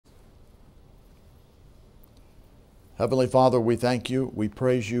Heavenly Father, we thank you. We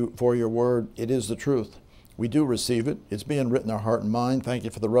praise you for your word. It is the truth. We do receive it. It's being written in our heart and mind. Thank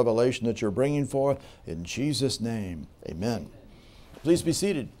you for the revelation that you're bringing forth. In Jesus' name, amen. Please be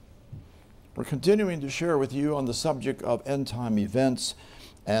seated. We're continuing to share with you on the subject of end-time events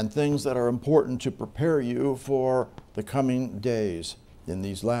and things that are important to prepare you for the coming days. In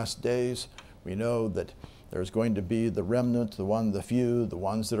these last days, we know that there's going to be the remnant, the few, the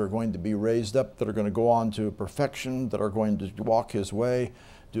ones that are going to be raised up, that are going to go on to perfection, that are going to walk his way,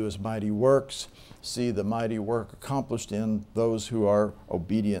 do his mighty works, see the mighty work accomplished in those who are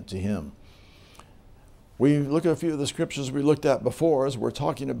obedient to him. We look at a few of the scriptures we looked at before as we're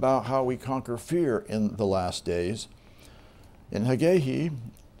talking about how we conquer fear in the last days. In Haggai,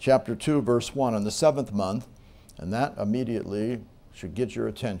 chapter 2, verse 1, in the 7th month, and that immediately should get your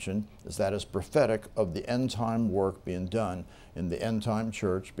attention, as that is prophetic of the end-time work being done in the end-time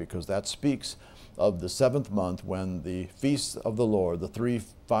church, because that speaks of the 7th month when the feasts of the Lord, the 3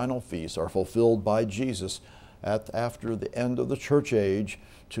 final feasts, are fulfilled by Jesus after the end of the church age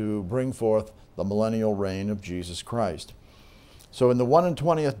to bring forth the millennial reign of Jesus Christ. So in the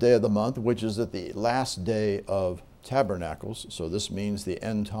 21st day of the month, which is at the last day of Tabernacles, so this means the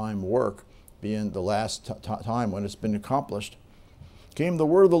end-time work being the last time when it's been accomplished, came the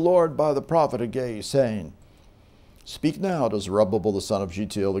word of the Lord by the prophet Haggai, saying, Speak now to Zerubbabel the son of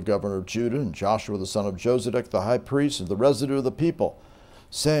Shealtiel, the governor of Judah, and Joshua the son of Josedek, the high priest, and the residue of the people,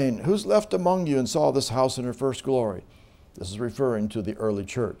 saying, Who's left among you and saw this house in her first glory? This is referring to the early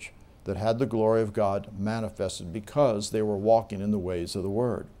church that had the glory of God manifested because they were walking in the ways of the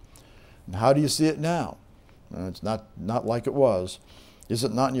word. And how do you see it now? It's not like it was. Is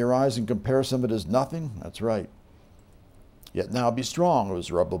it not in your eyes in comparison of it as nothing? That's right. Yet now be strong, O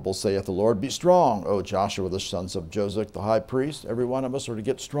Zerubbabel, saith the Lord. Be strong, O Joshua, the sons of Josedek, the high priest. Every one of us are to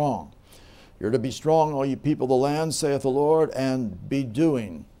get strong. You're to be strong, all you people of the land, saith the Lord, and be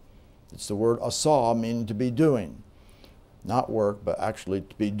doing. It's the word asah, meaning to be doing. Not work, but actually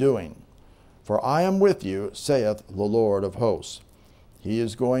to be doing. For I am with you, saith the Lord of hosts. He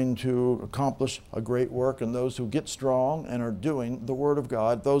is going to accomplish a great work, and those who get strong and are doing the word of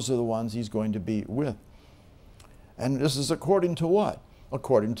God, those are the ones he's going to be with. And this is according to what?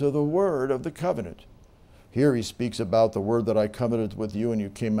 According to the word of the covenant. Here he speaks about the word that I covenanted with you when you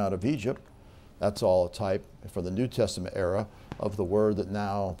came out of Egypt. That's all a type for the New Testament era of the word that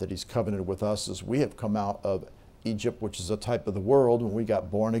now that he's covenanted with us as we have come out of Egypt, which is a type of the world when we got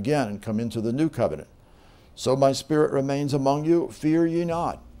born again and come into the new covenant. So my spirit remains among you, fear ye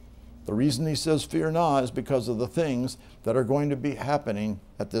not. The reason he says fear not is because of the things that are going to be happening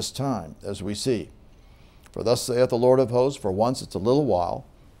at this time, as we see. For thus saith the Lord of hosts, for once it's a little while,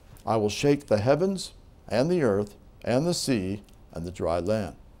 I will shake the heavens and the earth and the sea and the dry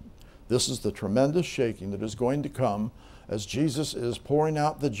land. This is the tremendous shaking that is going to come as Jesus is pouring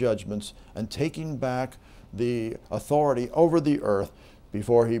out the judgments and taking back the authority over the earth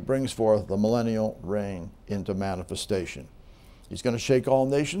before he brings forth the millennial reign into manifestation. He's going to shake all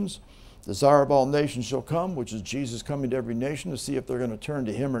nations. The desire of all nations shall come, which is Jesus coming to every nation to see if they're going to turn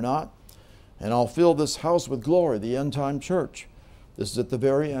to him or not. And I'll fill this house with glory, the end-time church. This is at the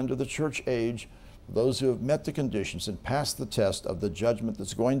very end of the church age, those who have met the conditions and passed the test of the judgment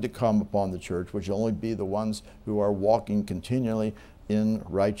that's going to come upon the church, which will only be the ones who are walking continually in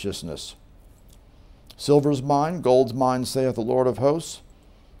righteousness. Silver's mine, gold's mine, saith the Lord of hosts.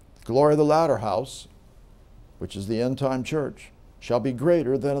 The glory of the latter house, which is the end-time church, shall be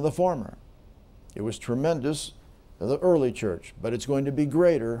greater than of the former. It was tremendous in the early church, but it's going to be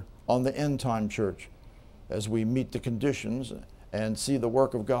greater on the end-time church as we meet the conditions and see the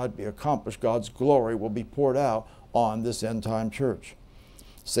work of God be accomplished. God's glory will be poured out on this end-time church.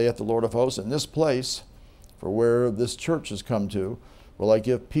 Saith the Lord of hosts, in this place, for where this church has come to, will I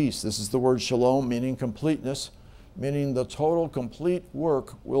give peace. This is the word shalom, meaning completeness, meaning the total complete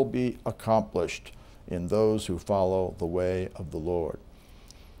work will be accomplished in those who follow the way of the Lord.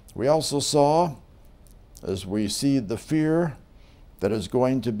 We also saw, as we see the fear that is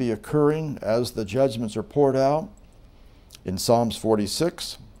going to be occurring as the judgments are poured out, in Psalms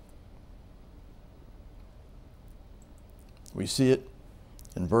 46. We see it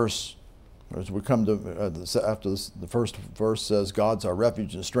in verse, as we come to, after this, the first verse says, God's our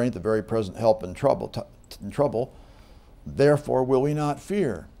refuge and strength, a very present help in trouble. Therefore will we not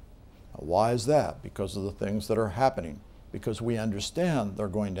fear. Now, why is that? Because of the things that are happening. Because we understand they're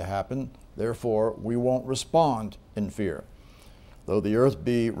going to happen, therefore we won't respond in fear. Though the earth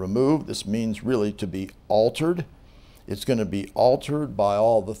be removed, this means really to be altered. It's going to be altered by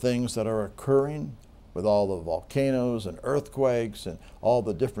all the things that are occurring with all the volcanoes and earthquakes and all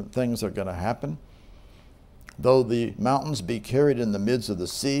the different things that are going to happen. Though the mountains be carried in the midst of the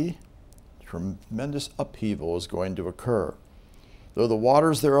sea, tremendous upheaval is going to occur. Though the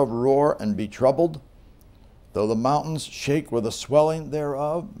waters thereof roar and be troubled, though the mountains shake with the swelling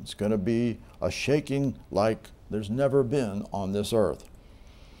thereof, it's going to be a shaking like there's never been on this earth.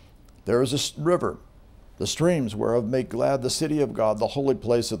 There is a river, the streams whereof make glad the city of God, the holy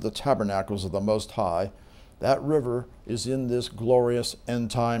place of the tabernacles of the Most High. That river is in this glorious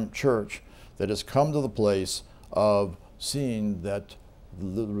end-time church that has come to the place of seeing that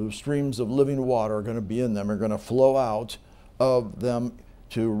the streams of living water are going to be in them, are going to flow out of them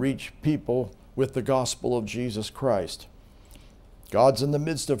to reach people with the gospel of Jesus Christ. God's in the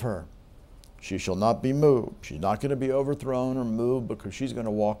midst of her. She shall not be moved. She's not going to be overthrown or moved because she's going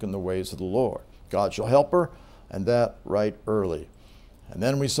to walk in the ways of the Lord. God shall help her, and that right early. And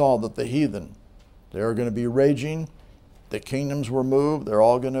then we saw that the heathen, they're going to be raging. The kingdoms were moved. They're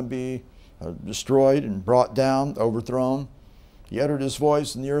all going to be destroyed and brought down, overthrown. He uttered his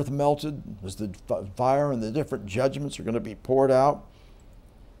voice, and the earth melted as the fire and the different judgments are going to be poured out.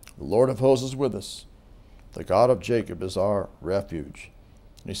 The Lord of hosts is with us. The God of Jacob is our refuge.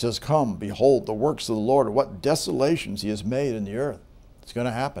 And he says, come, behold the works of the Lord, what desolations he has made in the earth. It's going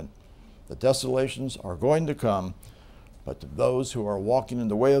to happen. The desolations are going to come, but those who are walking in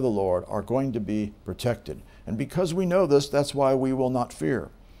the way of the Lord are going to be protected. And because we know this, that's why we will not fear.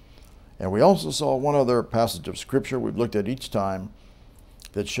 And we also saw one other passage of Scripture we've looked at each time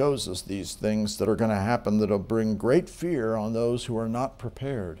that shows us these things that are going to happen that will bring great fear on those who are not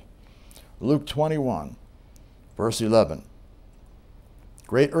prepared. Luke 21, verse 11.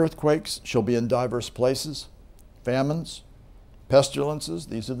 Great earthquakes shall be in divers places, famines, pestilences,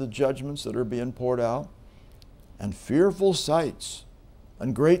 these are the judgments that are being poured out, and fearful sights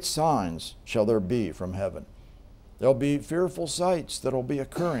and great signs shall there be from heaven. There'll be fearful sights that will be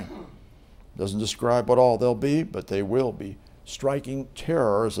occurring. Doesn't describe what all they'll be, but they will be striking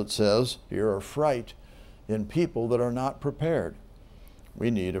terror, as it says here, or fright in people that are not prepared.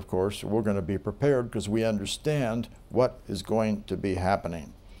 We need, of course, we're going to be prepared because we understand what is going to be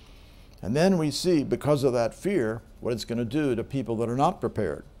happening. And then we see, because of that fear, what it's going to do to people that are not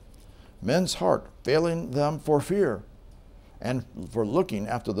prepared. Men's heart failing them for fear and for looking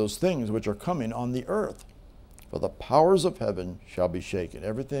after those things which are coming on the earth. For the powers of heaven shall be shaken.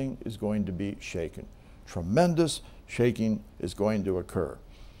 Everything is going to be shaken. Tremendous shaking is going to occur.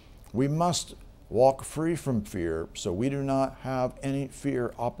 We must walk free from fear so we do not have any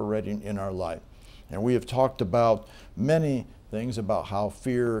fear operating in our life. And we have talked about many things about how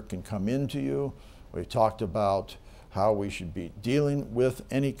fear can come into you. We've talked about how we should be dealing with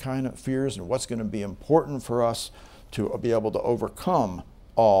any kind of fears and what's going to be important for us to be able to overcome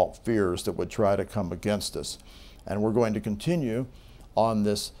all fears that would try to come against us. And we're going to continue on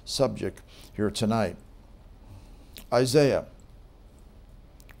this subject here tonight. Isaiah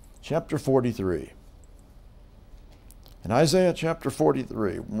chapter 43. In Isaiah chapter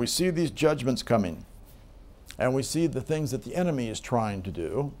 43, when we see these judgments coming, and we see the things that the enemy is trying to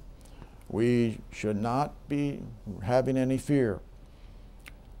do, we should not be having any fear.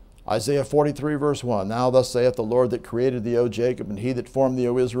 Isaiah 43 verse 1, Now thus saith the Lord that created thee, O Jacob, and he that formed thee,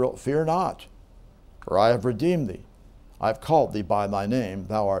 O Israel, fear not, for I have redeemed thee. I have called thee by thy name,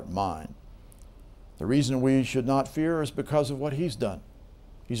 thou art mine. The reason we should not fear is because of what he's done.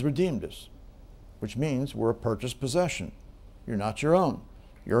 He's redeemed us, which means we're a purchased possession. You're not your own.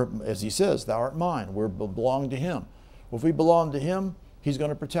 You're, as he says, thou art mine. We belong to him. Well, if we belong to him, he's going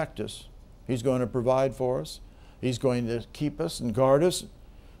to protect us. He's going to provide for us. He's going to keep us and guard us.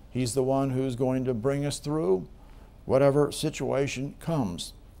 He's the one who's going to bring us through whatever situation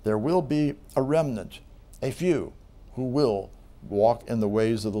comes. There will be a remnant, a few, who will walk in the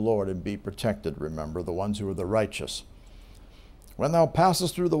ways of the Lord and be protected, remember, the ones who are the righteous. When thou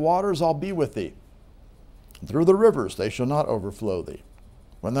passest through the waters, I'll be with thee. Through the rivers, they shall not overflow thee.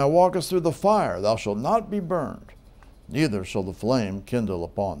 When thou walkest through the fire, thou shalt not be burned, neither shall the flame kindle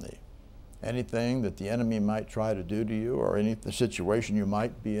upon thee. Anything that the enemy might try to do to you, or any situation you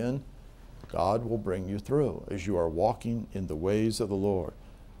might be in, God will bring you through as you are walking in the ways of the Lord.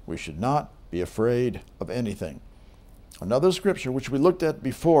 We should not be afraid of anything. Another scripture which we looked at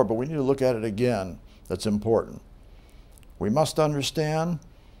before, but we need to look at it again, that's important. We must understand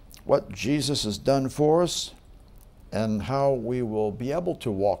what Jesus has done for us and how we will be able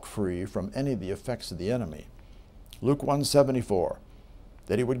to walk free from any of the effects of the enemy. Luke 1:74,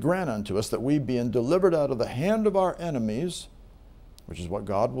 that he would grant unto us that we, being delivered out of the hand of our enemies, which is what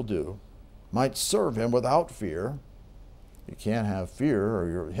God will do, might serve him without fear. You can't have fear, or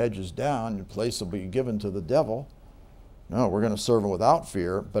your hedge is down, your place will be given to the devil. No, we're going to serve him without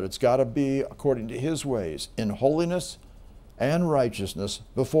fear, but it's got to be according to his ways, in holiness and righteousness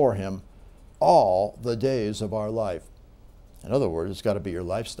before him all the days of our life. In other words, it's got to be your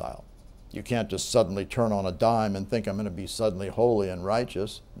lifestyle. You can't just suddenly turn on a dime and think I'm going to be suddenly holy and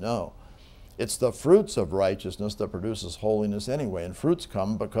righteous. No. It's the fruits of righteousness that produces holiness anyway. And fruits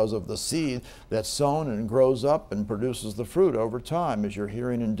come because of the seed that's sown and grows up and produces the fruit over time as you're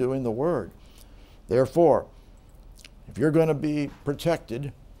hearing and doing the word. Therefore, if you're going to be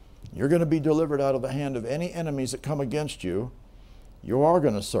protected, you're going to be delivered out of the hand of any enemies that come against you, you are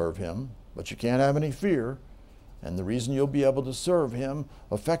going to serve him, but you can't have any fear. And the reason you'll be able to serve him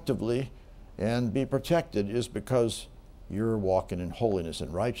effectively and be protected is because you're walking in holiness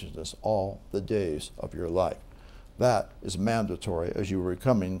and righteousness all the days of your life. That is mandatory as you are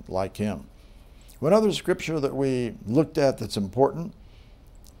becoming like him. One other scripture that we looked at that's important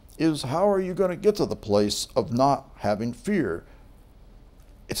is how are you going to get to the place of not having fear?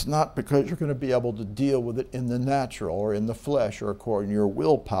 It's not because you're going to be able to deal with it in the natural or in the flesh or according to your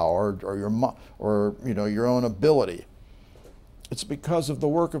willpower or your own ability. It's because of the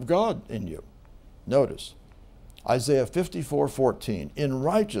work of God in you. Notice, Isaiah 54:14, in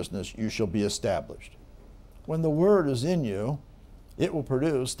righteousness you shall be established. When the word is in you, it will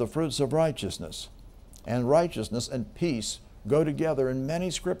produce the fruits of righteousness. And righteousness and peace go together in many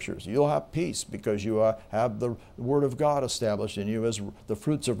scriptures. You'll have peace because you have the word of God established in you as the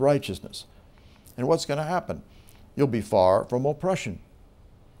fruits of righteousness. And what's going to happen? You'll be far from oppression.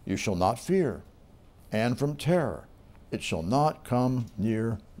 You shall not fear. And from terror. It shall not come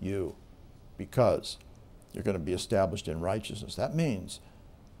near you, because you're going to be established in righteousness. That means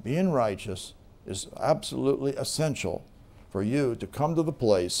being righteous is absolutely essential for you to come to the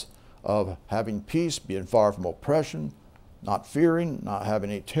place of having peace, being far from oppression, not fearing, not having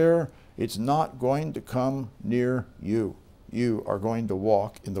any terror. It's not going to come near you. You are going to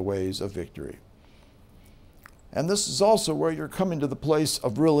walk in the ways of victory. And this is also where you're coming to the place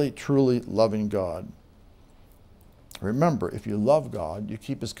of really, truly loving God. Remember, if you love God, you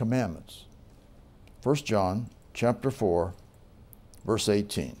keep his commandments. 1 John chapter 4, verse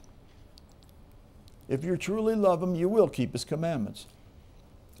 18. If you truly love him, you will keep his commandments.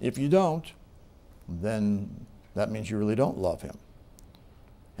 If you don't, then that means you really don't love him.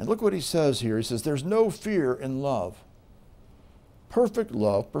 And look what he says here. He says, there's no fear in love. Perfect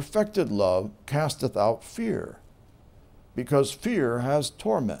love, perfected love, casteth out fear, because fear has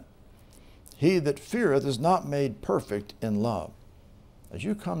torment. He that feareth is not made perfect in love. As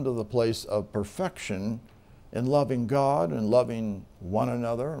you come to the place of perfection in loving God and loving one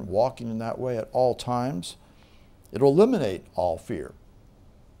another and walking in that way at all times, it'll eliminate all fear.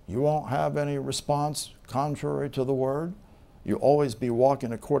 You won't have any response contrary to the word. You'll always be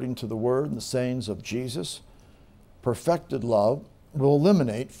walking according to the word and the sayings of Jesus. Perfected love will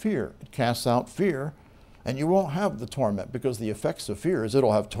eliminate fear. It casts out fear, and you won't have the torment, because the effects of fear is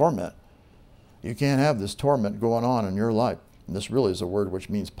it'll have torment. You can't have this torment going on in your life. And this really is a word which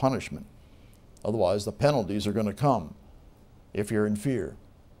means punishment. Otherwise, the penalties are going to come if you're in fear.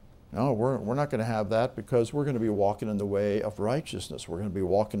 No, we're not going to have that, because we're going to be walking in the way of righteousness. We're going to be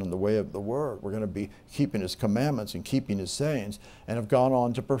walking in the way of the word. We're going to be keeping his commandments and keeping his sayings, and have gone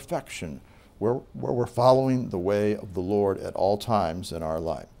on to perfection, where we're following the way of the Lord at all times in our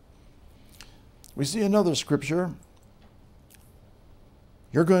life. We see another scripture.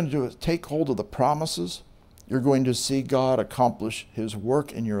 You're going to take hold of the promises. You're going to see God accomplish his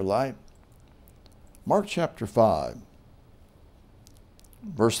work in your life. Mark chapter 5,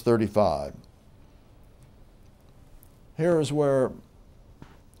 verse 35. Here is where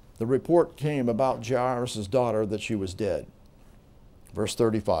the report came about Jairus' daughter that she was dead. Verse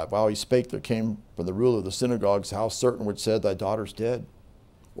 35, while he spake, there came from the ruler of the synagogue's house certain which said, thy daughter's dead.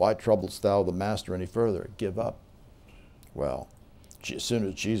 Why troublest thou the master any further? Give up. Well, as soon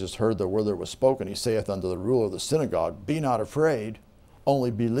as Jesus heard the word that was spoken, he saith unto the ruler of the synagogue, be not afraid,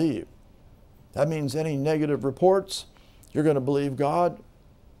 only believe. That means any negative reports, you're going to believe God.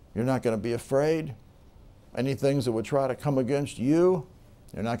 You're not going to be afraid. Any things that would try to come against you,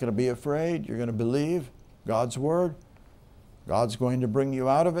 you're not going to be afraid. You're going to believe God's word. God's going to bring you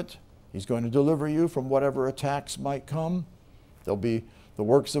out of it. He's going to deliver you from whatever attacks might come. There'll be the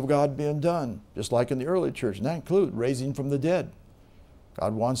works of God being done, just like in the early church, and that includes raising from the dead.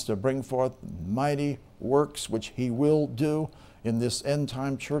 God wants to bring forth mighty works, which he will do in this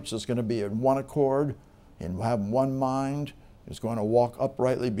end-time church that's going to be in one accord and have one mind, is going to walk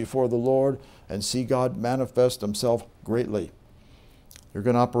uprightly before the Lord and see God manifest himself greatly. You're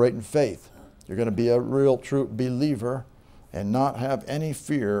going to operate in faith. You're going to be a real, true believer and not have any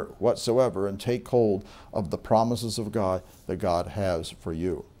fear whatsoever, and take hold of the promises of God that God has for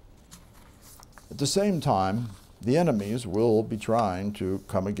you. At the same time, the enemies will be trying to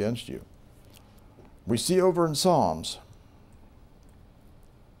come against you. We see over in Psalms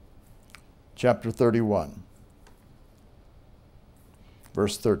chapter 31,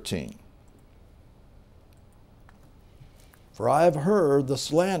 verse 13. For I have heard the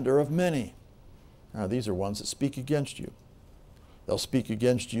slander of many. Now, these are ones that speak against you. They'll speak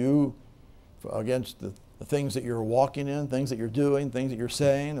against you, against the things that you're walking in, things that you're doing, things that you're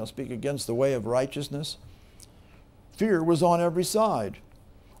saying. They'll speak against the way of righteousness. Fear was on every side.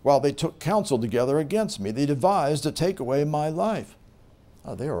 While they took counsel together against me, they devised to take away my life.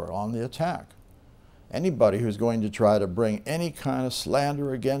 They were on the attack. Anybody who's going to try to bring any kind of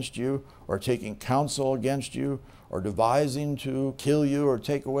slander against you, or taking counsel against you, or devising to kill you or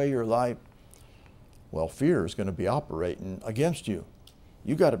take away your life, well, fear is going to be operating against you.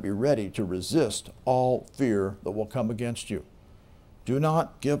 You got to be ready to resist all fear that will come against you. Do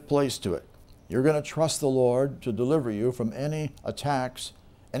not give place to it. You're going to trust the Lord to deliver you from any attacks,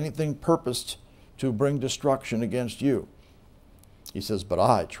 anything purposed to bring destruction against you. He says, but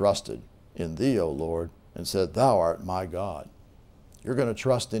I trusted in thee, O Lord, and said, thou art my God. You're going to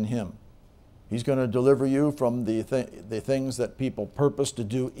trust in him. He's going to deliver you from the things that people purpose to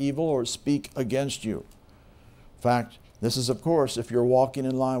do evil or speak against you. In fact, this is, of course, if you're walking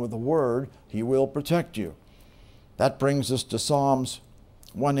in line with the Word, he will protect you. That brings us to Psalms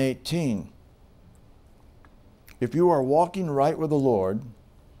 118. If you are walking right with the Lord,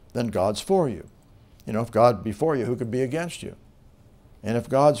 then God's for you. You know, if God be for you, who could be against you? And if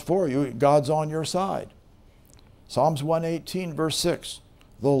God's for you, God's on your side. Psalms 118, verse 6.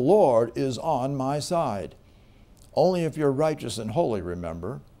 The Lord is on my side. Only if you're righteous and holy,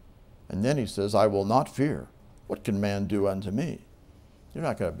 remember. And then he says, I will not fear. What can man do unto me? You're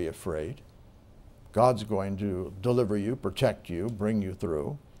not going to be afraid. God's going to deliver you, protect you, bring you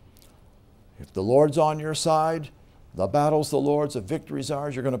through. If the Lord's on your side, the battle's the Lord's, the victory's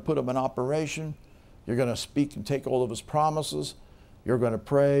ours. You're going to put them in operation. You're going to speak and take hold of his promises. You're going to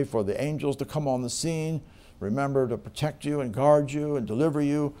pray for the angels to come on the scene. Remember to protect you and guard you and deliver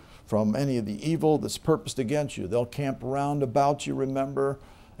you from any of the evil that's purposed against you. They'll camp round about you, remember,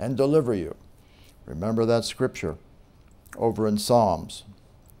 and deliver you. Remember that scripture over in Psalms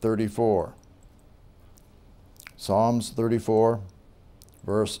 34. Psalms 34,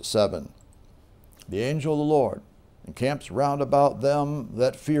 verse 7. The angel of the Lord encamps round about them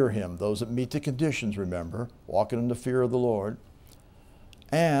that fear him, those that meet the conditions, remember, walking in the fear of the Lord,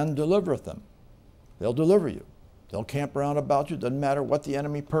 and delivereth them. They'll deliver you. They'll camp around about you. Doesn't matter what the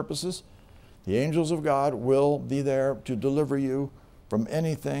enemy purposes. The angels of God will be there to deliver you from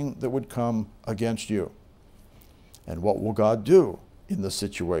anything that would come against you. And what will God do in the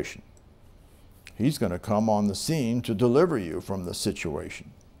situation? He's going to come on the scene to deliver you from the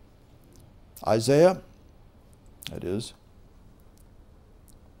situation. Isaiah,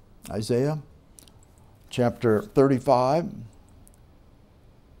 Isaiah chapter 35,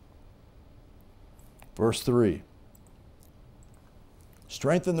 verse 3.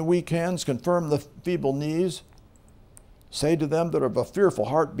 Strengthen the weak hands, confirm the feeble knees. Say to them that are of a fearful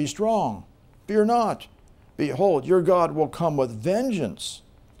heart, be strong, fear not. Behold, your God will come with vengeance,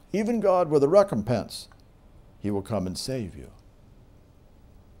 even God with a recompense. He will come and save you.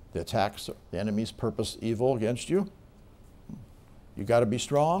 The attacks, the enemy's purpose evil against you. You got to be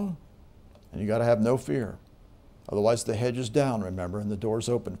strong, and you got to have no fear. Otherwise, the hedge is down, remember, and the door's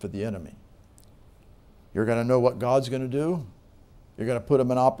open for the enemy. You're going to know what God's going to do. You're going to put him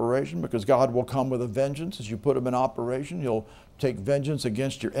in operation, because God will come with a vengeance. As you put him in operation, he'll take vengeance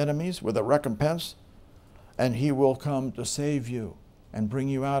against your enemies with a recompense, and he will come to save you and bring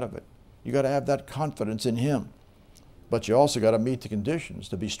you out of it. You got to have that confidence in him. But you also got to meet the conditions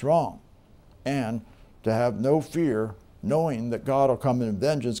to be strong and to have no fear, knowing that God will come in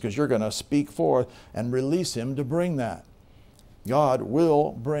vengeance, because you're going to speak forth and release him to bring that. God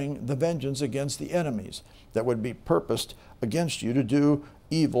will bring the vengeance against the enemies that would be purposed against you to do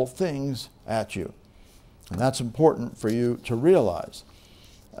evil things at you. And that's important for you to realize.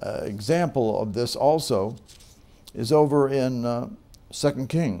 Example of this also is over in 2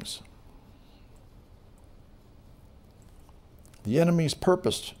 Kings. The enemy's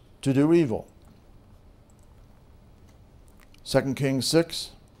purposed to do evil. 2 Kings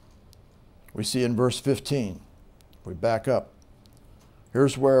 6, we see in verse 15. We back up.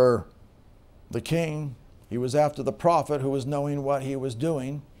 Here's where the king, he was after the prophet who was knowing what he was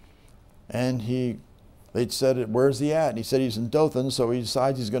doing. And they'd said, where's he at? And he said he's in Dothan, so he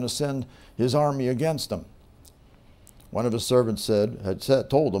decides he's going to send his army against him. One of his servants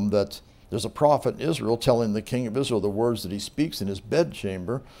told him that there's a prophet in Israel telling the king of Israel the words that he speaks in his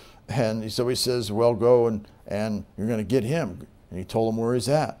bedchamber. And so he says, well, go and you're going to get him. And he told them where he's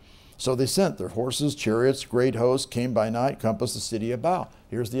at. So they sent their horses, chariots, great hosts, came by night, compassed the city about.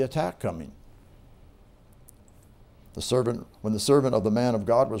 Here's the attack coming. When the servant of the man of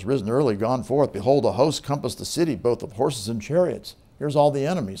God was risen early, gone forth, behold, a host compassed the city, both of horses and chariots. Here's all the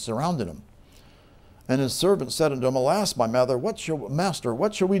enemies surrounding him. And his servant said unto him, alas, my master, what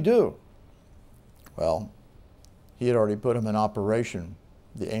shall we do? Well, he had already put him in operation,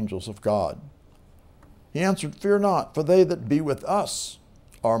 the angels of God. He answered, fear not, for they that be with us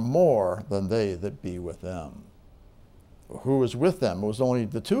are more than they that be with them. Who was with them? It was only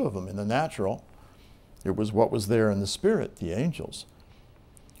the two of them in the natural. It was what was there in the spirit, the angels.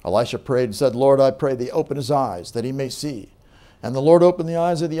 Elisha prayed and said, Lord, I pray thee, open his eyes, that he may see. And the Lord opened the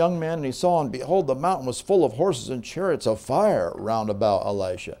eyes of the young man, and he saw, and behold, the mountain was full of horses and chariots of fire round about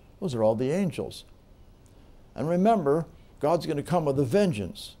Elisha. Those are all the angels. And remember, God's going to come with a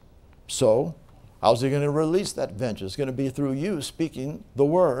vengeance. So, how's he going to release that vengeance? It's going to be through you speaking the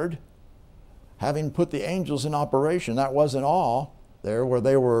word, having put the angels in operation. That wasn't all there, where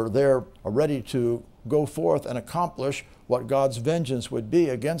they were there ready to go forth and accomplish what God's vengeance would be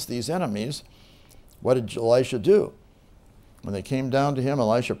against these enemies. What did Elisha do? When they came down to him,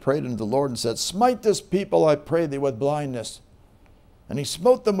 Elisha prayed unto the Lord and said, smite this people, I pray thee, with blindness. And he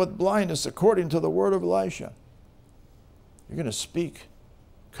smote them with blindness according to the word of Elisha. You're going to speak,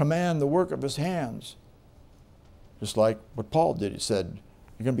 command the work of his hands. Just like what Paul did. He said,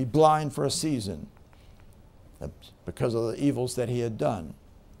 you're going to be blind for a season because of the evils that he had done,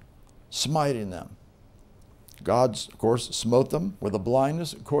 smiting them. God, of course, smote them with a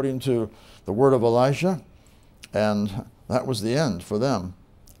blindness according to the word of Elisha, and that was the end for them.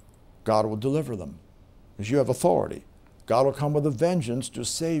 God will deliver them because you have authority. God will come with a vengeance to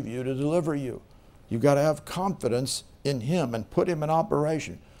save you, to deliver you. You've got to have confidence in him and put him in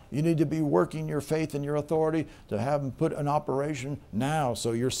operation. You need to be working your faith and your authority to have him put in operation now.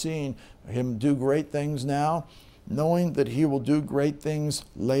 So you're seeing him do great things now, knowing that he will do great things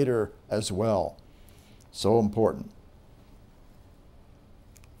later as well. So important.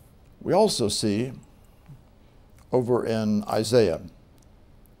 We also see over in Isaiah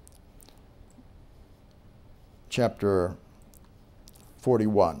chapter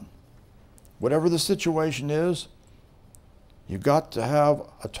 41. Whatever the situation is, you've got to have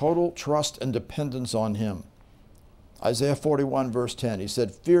a total trust and dependence on him. Isaiah 41 verse 10, he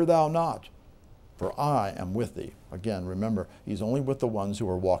said, fear thou not, for I am with thee. Again, remember, he's only with the ones who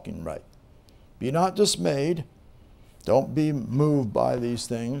are walking right. Be not dismayed. Don't be moved by these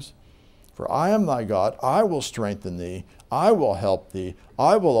things. For I am thy God. I will strengthen thee. I will help thee.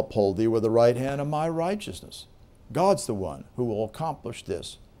 I will uphold thee with the right hand of my righteousness. God's the one who will accomplish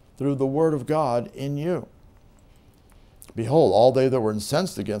this through the word of God in you. Behold, all they that were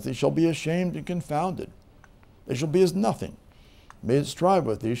incensed against thee shall be ashamed and confounded. They shall be as nothing. They that strive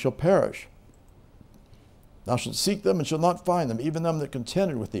with thee shall perish. Thou shalt seek them and shalt not find them, even them that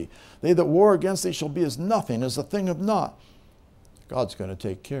contended with thee. They that war against thee shall be as nothing, as a thing of naught. God's going to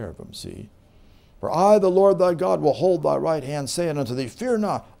take care of them, see. For I, the Lord thy God, will hold thy right hand, saying unto thee, fear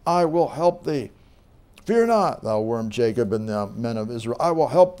not, I will help thee. Fear not, thou worm Jacob and the men of Israel. I will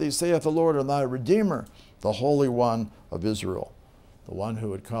help thee, saith the Lord, and thy Redeemer, the Holy One of Israel. The one who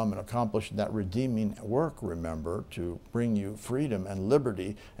would come and accomplish that redeeming work, remember, to bring you freedom and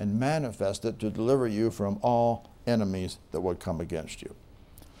liberty and manifest it to deliver you from all enemies that would come against you.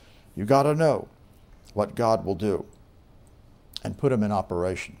 You got to know what God will do and put them in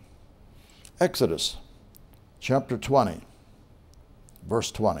operation. Exodus chapter 20,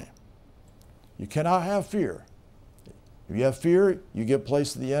 verse 20. You cannot have fear. If you have fear, you give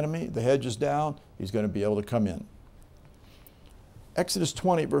place to the enemy, the hedge is down, he's going to be able to come in. Exodus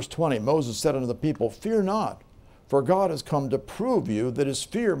 20, verse 20, Moses said unto the people, fear not, for God has come to prove you that his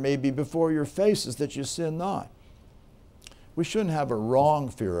fear may be before your faces, that you sin not. We shouldn't have a wrong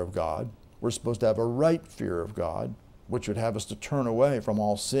fear of God. We're supposed to have a right fear of God, which would have us to turn away from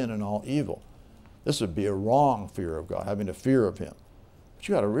all sin and all evil. This would be a wrong fear of God, having a fear of him. But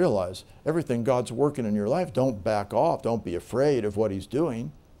you got to realize, everything God's working in your life, don't back off. Don't be afraid of what he's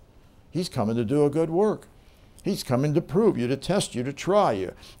doing. He's coming to do a good work. He's coming to prove you, to test you, to try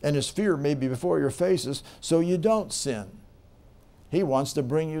you. And his fear may be before your faces so you don't sin. He wants to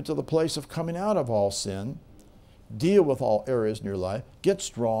bring you to the place of coming out of all sin, deal with all areas in your life, get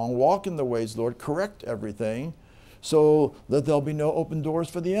strong, walk in the ways of the Lord, correct everything so that there'll be no open doors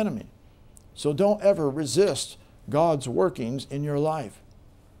for the enemy. So don't ever resist God's workings in your life.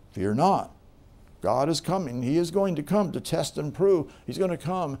 Fear not. God is coming. He is going to come to test and prove. He's going to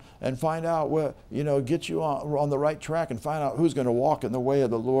come and find out what, get you on the right track and find out who's going to walk in the way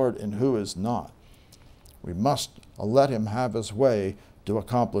of the Lord and who is not. We must let him have his way to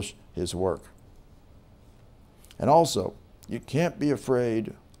accomplish his work. And also, you can't be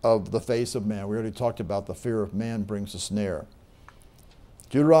afraid of the face of man. We already talked about the fear of man brings a snare.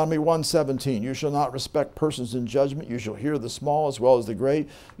 Deuteronomy 1:17, you shall not respect persons in judgment. You shall hear the small as well as the great.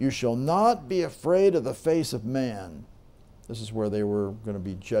 You shall not be afraid of the face of man. This is where they were going to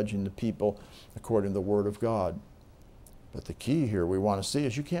be judging the people according to the word of God. But the key here we want to see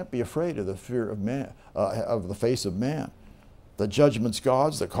is you can't be afraid of the fear of man, of the face of man. The judgment's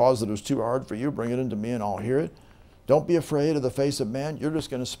God's. The cause that was too hard for you, bring it into me and I'll hear it. Don't be afraid of the face of man. You're just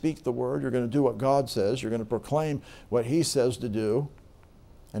going to speak the word. You're going to do what God says. You're going to proclaim what he says to do.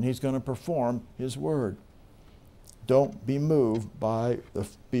 And he's going to perform his word. Don't be moved by the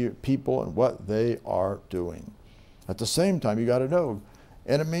people and what they are doing. At the same time, you got to know,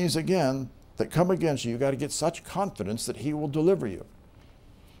 enemies again that come against you, you got to get such confidence that he will deliver you.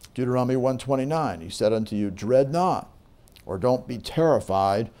 Deuteronomy 1:29, he said unto you, dread not, or don't be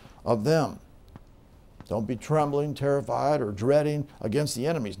terrified of them. Don't be trembling, terrified, or dreading against the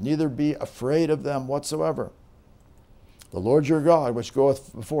enemies. Neither be afraid of them whatsoever. The Lord your God, which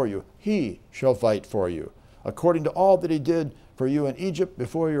goeth before you, he shall fight for you, according to all that he did for you in Egypt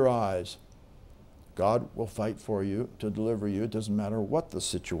before your eyes. God will fight for you to deliver you. It doesn't matter what the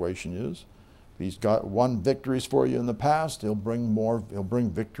situation is. If he's won victories for you in the past, he'll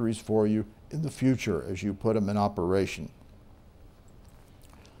bring victories for you in the future as you put them in operation.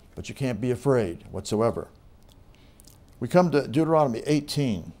 But you can't be afraid whatsoever. We come to Deuteronomy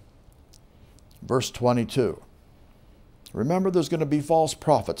 18, verse 22. Remember, there's going to be false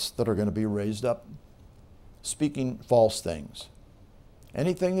prophets that are going to be raised up, speaking false things.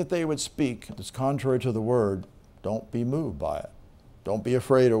 Anything that they would speak that's contrary to the word, don't be moved by it. Don't be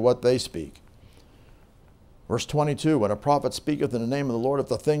afraid of what they speak. Verse 22, when a prophet speaketh in the name of the Lord, if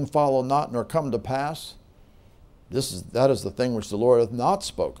the thing follow not nor come to pass, that is the thing which the Lord hath not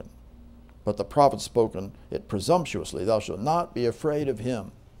spoken. But the prophet spoken it presumptuously. Thou shalt not be afraid of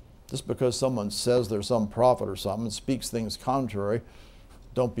him. Just because someone says they're some prophet or something and speaks things contrary,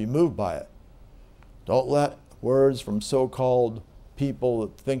 don't be moved by it. Don't let words from so-called people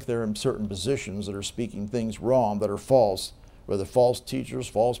that think they're in certain positions that are speaking things wrong, that are false, whether false teachers,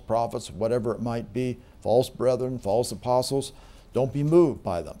 false prophets, whatever it might be, false brethren, false apostles, don't be moved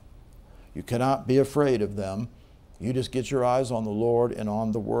by them. You cannot be afraid of them. You just get your eyes on the Lord and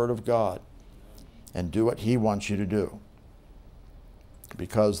on the Word of God and do what he wants you to do.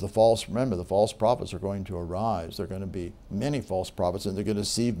 Because remember, the false prophets are going to arise. There are going to be many false prophets, and they're going to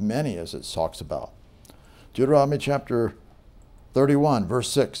deceive many, as it talks about. Deuteronomy chapter 31, verse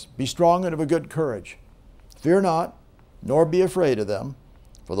 6. Be strong and of a good courage. Fear not, nor be afraid of them.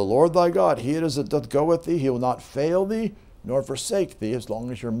 For the Lord thy God, he it is that doth go with thee. He will not fail thee, nor forsake thee, as long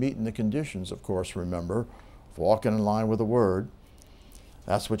as you're meeting the conditions, of course, remember. Walking in line with the word.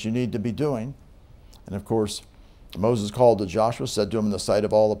 That's what you need to be doing. And of course, Moses called to Joshua, said to him in the sight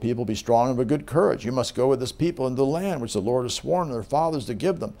of all the people, be strong and of a good courage. You must go with this people into the land which the Lord has sworn to their fathers to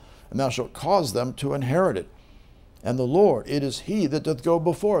give them, and thou shalt cause them to inherit it. And the Lord, it is he that doth go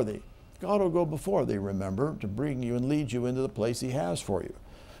before thee. God will go before thee, remember, to bring you and lead you into the place he has for you.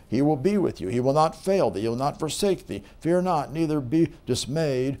 He will be with you. He will not fail thee. He will not forsake thee. Fear not, neither be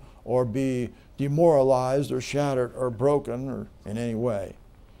dismayed or be demoralized or shattered or broken or in any way,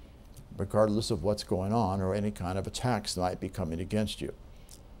 regardless of what's going on or any kind of attacks that might be coming against you.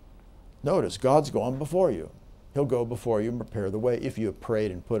 Notice, God's going before you. He'll go before you and prepare the way. If you have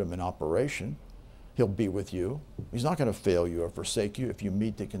prayed and put him in operation, he'll be with you. He's not going to fail you or forsake you if you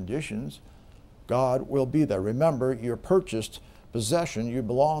meet the conditions. God will be there. Remember, your purchased possession, you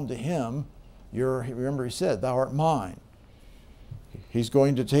belong to him. Remember, he said, thou art mine. He's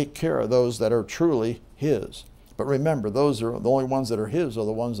going to take care of those that are truly his. But remember, those are the only ones that are his are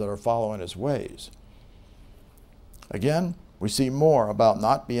the ones that are following his ways. Again, we see more about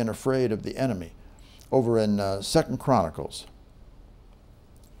not being afraid of the enemy over in 2 Chronicles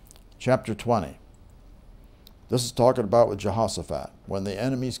chapter 20. This is talking about with Jehoshaphat. When the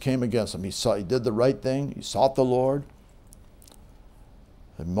enemies came against him, he did the right thing. He sought the Lord.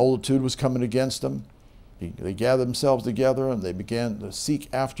 The multitude was coming against him. They gathered themselves together and they began to seek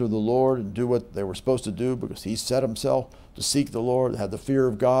after the Lord and do what they were supposed to do, because he set himself to seek the Lord, had the fear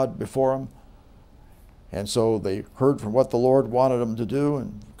of God before him. And so they heard from what the Lord wanted them to do,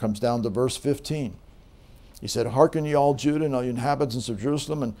 and it comes down to verse 15. He said, Hearken ye all Judah and all you inhabitants of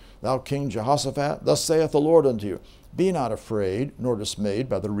Jerusalem, and thou King Jehoshaphat, thus saith the Lord unto you, Be not afraid nor dismayed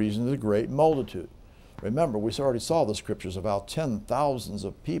by the reason of the great multitude. Remember, we already saw the scriptures about 10,000s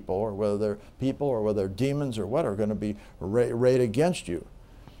of people, or whether they're demons or what, are going to be arrayed against you.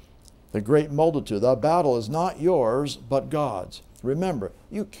 The great multitude. The battle is not yours, but God's. Remember,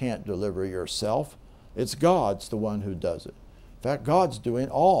 you can't deliver yourself. It's God's the one who does it. In fact, God's doing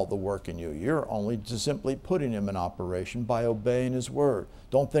all the work in you. You're only just simply putting him in operation by obeying his word.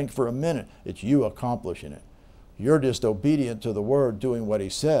 Don't think for a minute it's you accomplishing it. You're just obedient to the word, doing what he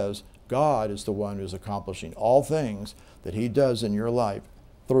says. God is the one who's accomplishing all things that he does in your life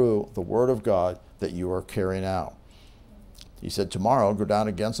through the word of God that you are carrying out. He said, Tomorrow go down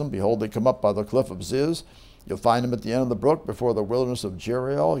against them. Behold, they come up by the cliff of Ziz. You'll find them at the end of the brook before the wilderness of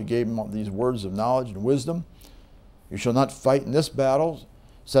Jeriel. He gave them these words of knowledge and wisdom. You shall not fight in this battle.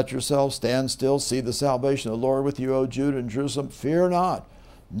 Set yourselves, stand still, see the salvation of the Lord with you, O Judah and Jerusalem. Fear not,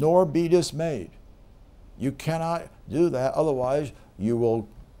 nor be dismayed. You cannot do that, otherwise you will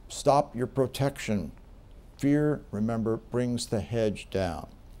stop your protection. Fear, remember, brings the hedge down.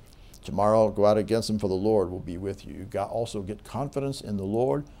 Tomorrow go out against them, for the Lord will be with you. You also get confidence in the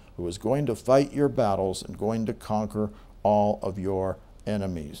Lord, who is going to fight your battles and going to conquer all of your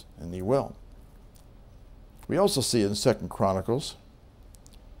enemies, and he will. We also see in 2 Chronicles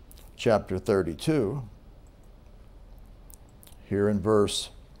chapter 32, here in verse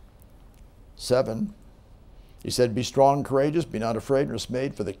 7, he said, Be strong and courageous, be not afraid nor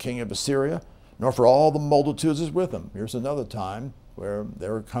dismayed, for the king of Assyria, nor for all the multitudes is with him. Here's another time where they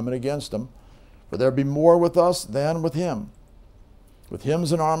were coming against him. For there be more with us than with him. With him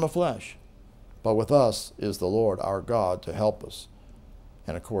is an arm of flesh, but with us is the Lord our God to help us.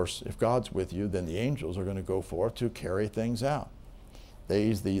 And of course, if God's with you, then the angels are going to go forth to carry things out.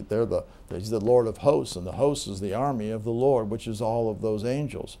 He's the Lord of hosts, and the host is the army of the Lord, which is all of those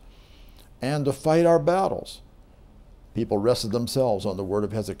angels. And to fight our battles. People rested themselves on the word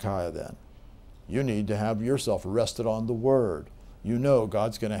of Hezekiah then. You need to have yourself rested on the word. You know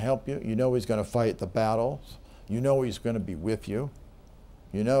God's going to help you. You know he's going to fight the battles. You know he's going to be with you.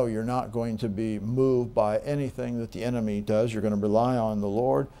 You know you're not going to be moved by anything that the enemy does. You're going to rely on the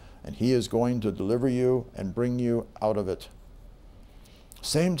Lord, and he is going to deliver you and bring you out of it.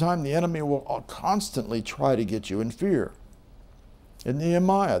 Same time, the enemy will constantly try to get you in fear. In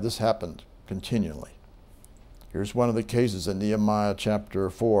Nehemiah, this happened continually. Here's one of the cases in Nehemiah chapter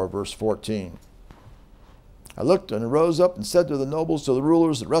 4, verse 14. I looked and arose up and said to the nobles, to the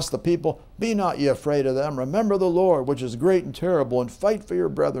rulers, the rest of the people, Be not ye afraid of them. Remember the Lord, which is great and terrible, and fight for your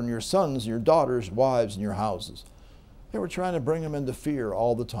brethren, your sons, your daughters, wives, and your houses. They were trying to bring them into fear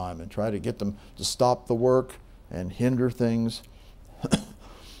all the time and try to get them to stop the work and hinder things.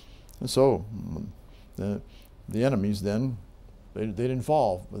 And so the enemies then, they didn't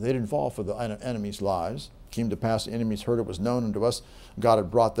fall. They didn't fall for the enemies' lies. It came to pass, the enemies heard it was known unto us. God had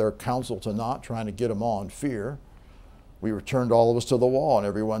brought their counsel to naught, trying to get them all in fear. We returned all of us to the wall and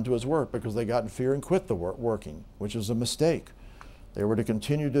everyone to his work, because they got in fear and quit the working, which is a mistake. They were to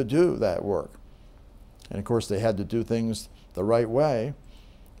continue to do that work. And of course they had to do things the right way.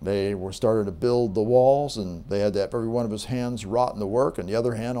 They were starting to build the walls, and they had to have every one of his hands wrought in the work and the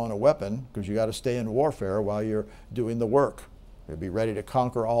other hand on a weapon, because you got to stay in warfare while you're doing the work. You'll be ready to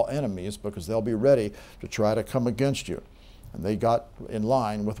conquer all enemies, because they'll be ready to try to come against you. And they got in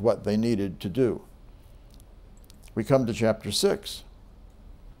line with what they needed to do. We come to chapter 6.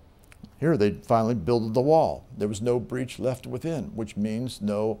 Here they finally built the wall. There was no breach left within, which means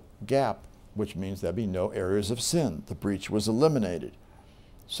no gap, which means there'd be no areas of sin. The breach was eliminated.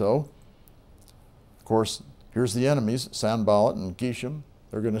 So, of course, here's the enemies, Sanballat and Geshem.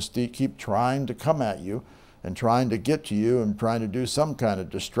 They're going to keep trying to come at you and trying to get to you and trying to do some kind of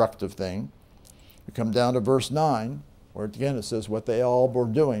destructive thing. We come down to verse 9, where again it says what they all were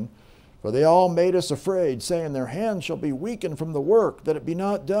doing. For they all made us afraid, saying, Their hands shall be weakened from the work, that it be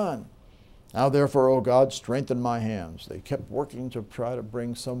not done. Now therefore, O God, strengthen my hands. They kept working to try to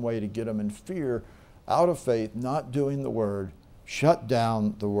bring some way to get them in fear, out of faith, not doing the word, shut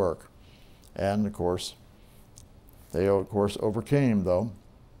down the work. And of course, they overcame, though.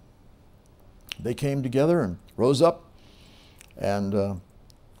 They came together and rose up, and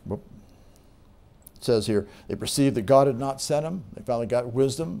it says here, they perceived that God had not sent them. They finally got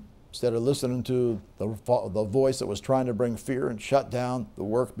wisdom. Instead of listening to the voice that was trying to bring fear and shut down the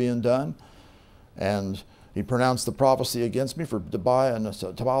work being done. And he pronounced the prophecy against me, for Tobiah and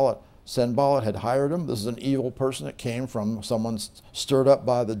Sanballat had hired him. This is an evil person that came from someone stirred up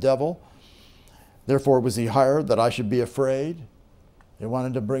by the devil. Therefore was he hired, that I should be afraid. They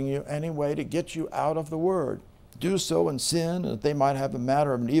wanted to bring you any way to get you out of the Word. Do so in sin, and that they might have a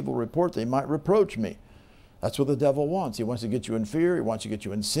matter of an evil report, they might reproach me. That's what the devil wants. He wants to get you in fear. He wants to get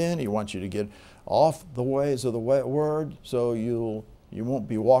you in sin. He wants you to get off the ways of the Word, so you won't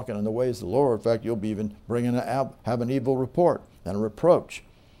be walking in the ways of the Lord. In fact, you'll be even have an evil report and a reproach.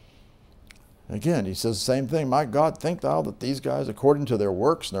 Again, he says the same thing. My God, think thou that these guys, according to their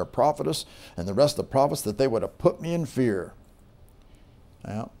works and their prophetess and the rest of the prophets, that they would have put me in fear.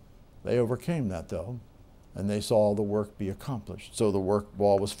 Well, they overcame that, though, and they saw the work be accomplished. So the work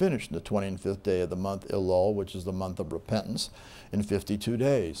wall was finished in the 25th day of the month Elul, which is the month of repentance, in 52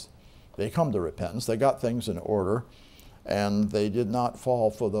 days. They come to repentance. They got things in order, and they did not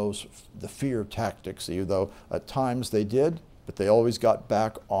fall for the fear tactics, even though at times they did, but they always got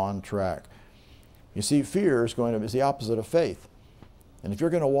back on track. You see, fear is the opposite of faith. And if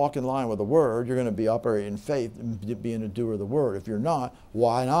you're going to walk in line with the Word, you're going to be operating in faith and being a doer of the Word. If you're not,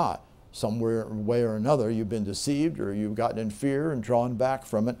 why not? Somewhere, way or another, you've been deceived or you've gotten in fear and drawn back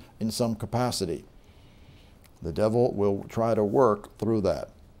from it in some capacity. The devil will try to work through that.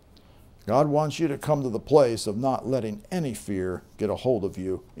 God wants you to come to the place of not letting any fear get a hold of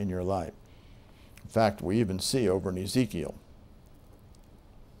you in your life. In fact, we even see over in Ezekiel.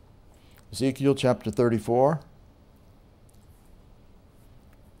 Ezekiel chapter 34,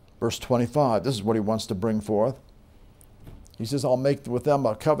 verse 25. This is what he wants to bring forth. He says, I'll make with them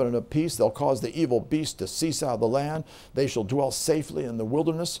a covenant of peace. They'll cause the evil beast to cease out of the land. They shall dwell safely in the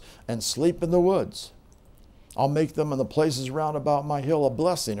wilderness and sleep in the woods. I'll make them in the places round about my hill a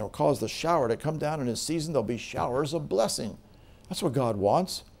blessing. I'll cause the shower to come down in his season. There'll be showers of blessing. That's what God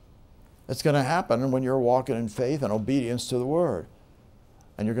wants. It's going to happen when you're walking in faith and obedience to the Word.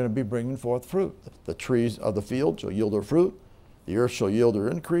 And you're going to be bringing forth fruit. The trees of the field shall yield their fruit. The earth shall yield her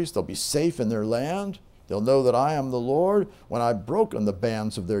increase. They'll be safe in their land. They'll know that I am the Lord when I've broken the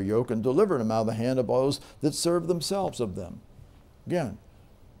bands of their yoke and delivered them out of the hand of those that serve themselves of them. Again,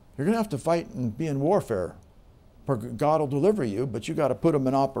 you're going to have to fight and be in warfare. For God will deliver you, but you got to put them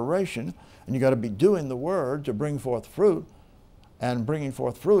in operation, and you got to be doing the Word to bring forth fruit. And bringing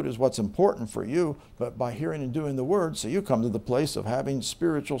forth fruit is what's important for you, but by hearing and doing the Word, so you come to the place of having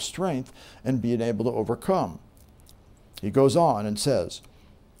spiritual strength and being able to overcome. He goes on and says,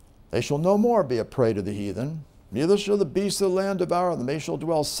 they shall no more be a prey to the heathen, neither shall the beasts of the land devour them. They shall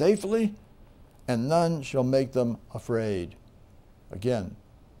dwell safely, and none shall make them afraid. Again,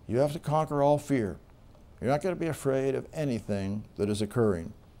 you have to conquer all fear. You're not going to be afraid of anything that is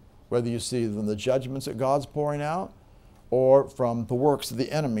occurring, whether you see them the judgments that God's pouring out, or from the works of the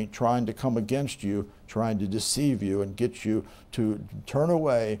enemy trying to come against you, trying to deceive you and get you to turn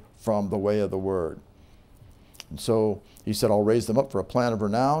away from the way of the Word. And so he said, I'll raise them up for a plan of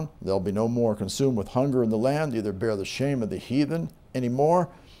renown. They'll be no more consumed with hunger in the land, neither bear the shame of the heathen anymore.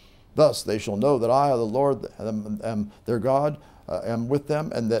 Thus they shall know that I, the Lord, am their God, am with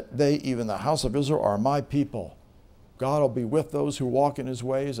them, and that they, even the house of Israel, are my people. God will be with those who walk in his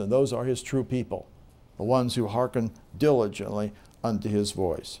ways, and those are his true people, the ones who hearken diligently unto his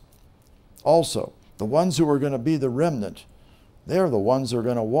voice. Also, the ones who are going to be the remnant, they're the ones who are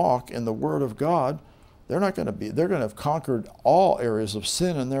going to walk in the Word of God. They're going to have conquered all areas of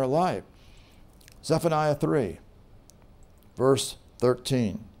sin in their life. Zephaniah 3, verse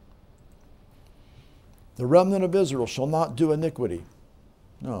 13. The remnant of Israel shall not do iniquity.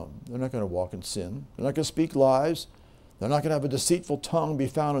 No, they're not going to walk in sin. They're not going to speak lies. They're not going to have a deceitful tongue be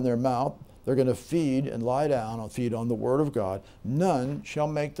found in their mouth. They're going to feed and lie down and feed on the Word of God. None shall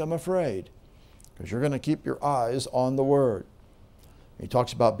make them afraid, because you're going to keep your eyes on the Word. He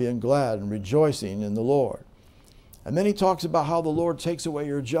talks about being glad and rejoicing in the Lord. And then he talks about how the Lord takes away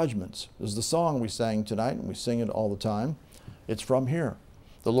your judgments. This is the song we sang tonight, and we sing it all the time. It's from here.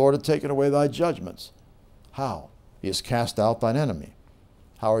 The Lord hath taken away thy judgments. How? He has cast out thine enemy.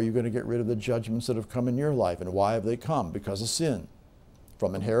 How are you going to get rid of the judgments that have come in your life? And why have they come? Because of sin.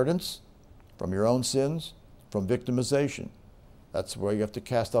 From inheritance, from your own sins, from victimization. That's where you have to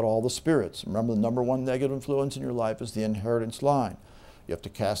cast out all the spirits. Remember, the number one negative influence in your life is the inheritance line. You have to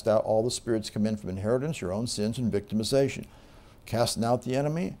cast out all the spirits that come in from inheritance, your own sins, and victimization. Casting out the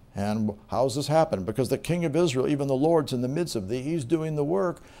enemy. And how does this happen? Because the King of Israel, even the Lord's in the midst of thee. He's doing the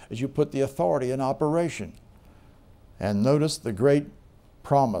work as you put the authority in operation. And notice the great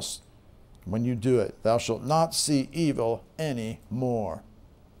promise when you do it. Thou shalt not see evil any more.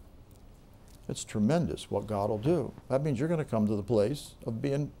 It's tremendous what God will do. That means you're going to come to the place of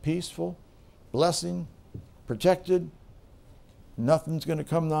being peaceful, blessing, protected. Nothing's going to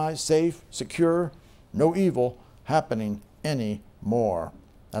come nigh, safe, secure, no evil happening anymore.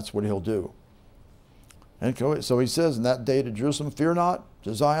 That's what he'll do. And so he says in that day to Jerusalem, fear not,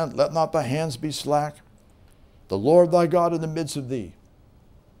 to Zion, let not thy hands be slack. The Lord thy God in the midst of thee.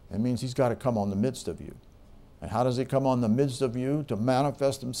 It means he's got to come on the midst of you. And how does he come on the midst of you to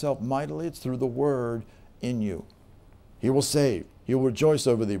manifest himself mightily? It's through the word in you. He will save. He will rejoice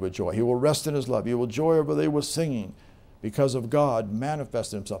over thee with joy. He will rest in his love. He will joy over thee with singing because of God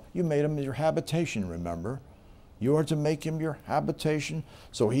manifesting himself. You made him your habitation, remember? You are to make him your habitation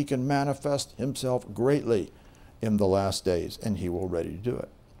so he can manifest himself greatly in the last days, and he will ready to do it.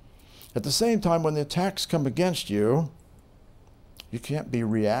 At the same time, when the attacks come against you, you can't be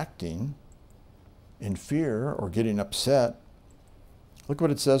reacting in fear or getting upset. Look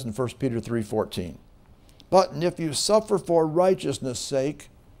what it says in 1 Peter 3:14. But if you suffer for righteousness' sake,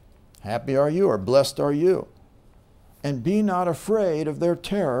 happy are you, or blessed are you. And be not afraid of their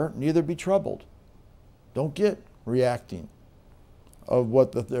terror, neither be troubled. Don't get reacting of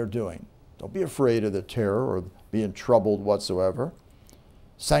what they're doing. Don't be afraid of the terror or being troubled whatsoever.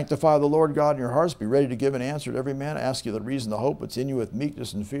 Sanctify the Lord God in your hearts. Be ready to give an answer to every man. Ask you the reason, the hope that's in you with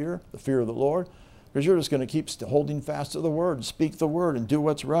meekness and fear, the fear of the Lord. Because you're just going to keep holding fast to the word and speak the word and do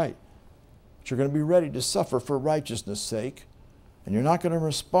what's right. But you're going to be ready to suffer for righteousness' sake. And you're not going to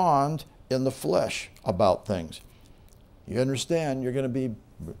respond in the flesh about things. You understand you're going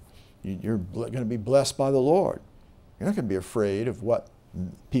to be blessed by the Lord. You're not going to be afraid of what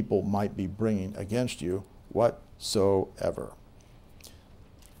people might be bringing against you whatsoever.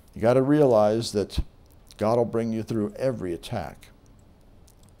 You got to realize that God will bring you through every attack.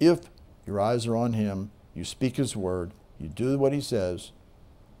 If your eyes are on him, you speak his word, you do what he says,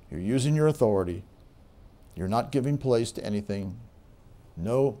 you're using your authority, you're not giving place to anything.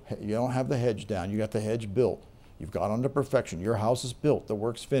 No, you don't have the hedge down. You got the hedge built. You've gone on to perfection. Your house is built. The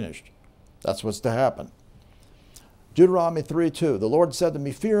work's finished. That's what's to happen. Deuteronomy 3:2. The Lord said to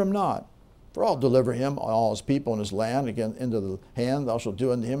me, fear him not, for I'll deliver him and all his people and his land again into the hand. Thou shalt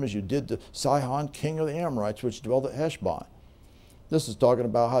do unto him as you did to Sihon, king of the Amorites, which dwelt at Heshbon. This is talking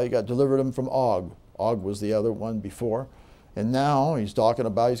about how he got delivered him from Og. Og was the other one before. And now he's talking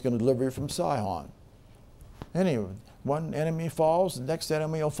about he's going to deliver you from Sihon. Anyway, one enemy falls, the next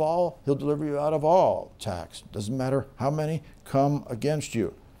enemy will fall. He'll deliver you out of all attacks. Doesn't matter how many come against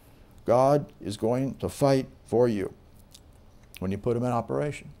you. God is going to fight for you when you put him in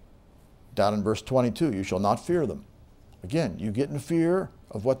operation. Down in verse 22, you shall not fear them. Again, you get in fear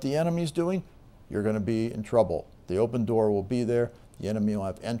of what the enemy's doing, you're going to be in trouble. The open door will be there. The enemy will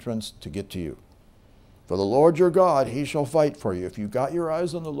have entrance to get to you. For the Lord your God, he shall fight for you. If you've got your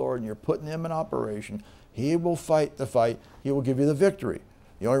eyes on the Lord and you're putting him in operation, he will fight the fight. He will give you the victory.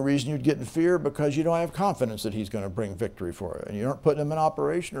 The only reason you'd get in fear because you don't have confidence that he's going to bring victory for you. And you aren't putting him in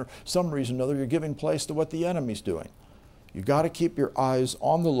operation, or some reason or other you're giving place to what the enemy's doing. You've got to keep your eyes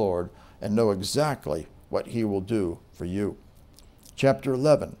on the Lord and know exactly what he will do for you. Chapter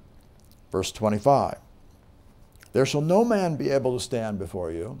 11, verse 25. There shall no man be able to stand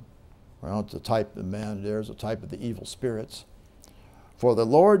before you. Well, it's a type of man, there's a type of the evil spirits. For the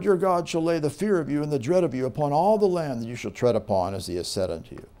Lord your God shall lay the fear of you and the dread of you upon all the land that you shall tread upon, as he has said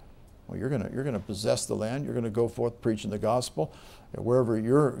unto you. Well, you're going to possess the land. You're going to go forth preaching the gospel. And wherever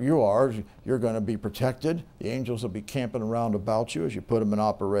you are, you're going to be protected. The angels will be camping around about you as you put them in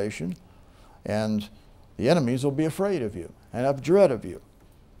operation. And the enemies will be afraid of you and have dread of you.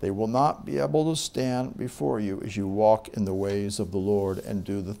 They will not be able to stand before you as you walk in the ways of the Lord and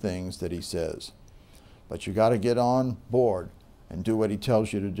do the things that he says. But you got to get on board and do what he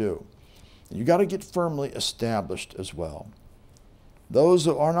tells you to do. And you got to get firmly established as well. Those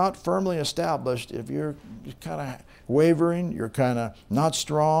who are not firmly established, if you're kind of wavering, you're kind of not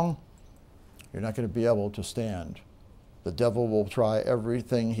strong, you're not going to be able to stand. The devil will try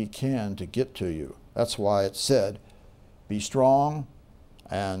everything he can to get to you. That's why it said, be strong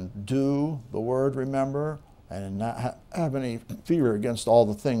and do the word, remember, and not have any fear against all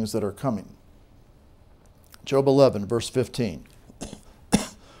the things that are coming. Job 11, verse 15.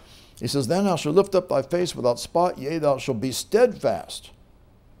 He says, then thou shalt lift up thy face without spot, yea, thou shalt be steadfast,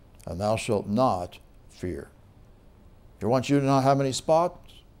 and thou shalt not fear. He wants you to not have any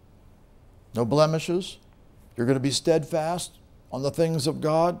spots, no blemishes. You're going to be steadfast on the things of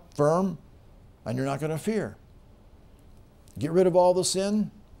God, firm, and you're not going to fear. Get rid of all the sin.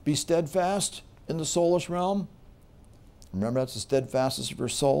 Be steadfast in the soulish realm. Remember, that's the steadfastness of your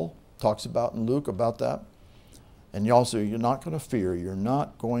soul. Talks about in Luke about that. And you're not going to fear. You're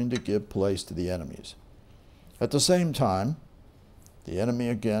not going to give place to the enemies. At the same time, the enemy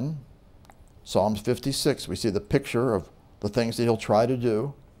again, Psalms 56, we see the picture of the things that he'll try to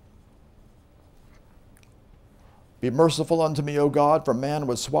do. Be merciful unto me, O God, for man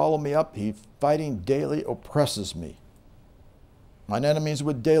would swallow me up. He fighting daily oppresses me. Mine enemies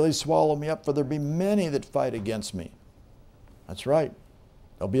would daily swallow me up, for there be many that fight against me. That's right.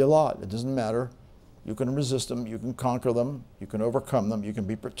 There'll be a lot. It doesn't matter. You can resist them. You can conquer them. You can overcome them. You can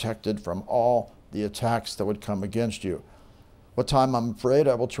be protected from all the attacks that would come against you. What time I'm afraid,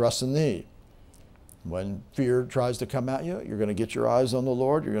 I will trust in thee. When fear tries to come at you, you're going to get your eyes on the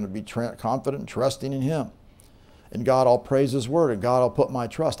Lord. You're going to be confident and trusting in him. In God, I'll praise his word. In God, I'll put my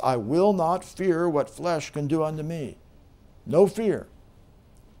trust. I will not fear what flesh can do unto me. No fear.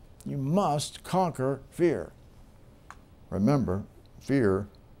 You must conquer fear. Remember, fear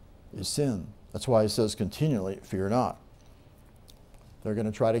is sin. That's why he says continually, fear not. They're going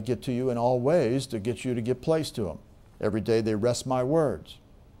to try to get to you in all ways to get you to give place to them. Every day they wrest my words.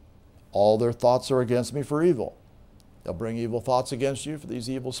 All their thoughts are against me for evil. They'll bring evil thoughts against you for these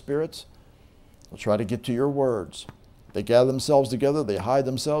evil spirits. They'll try to get to your words. They gather themselves together, they hide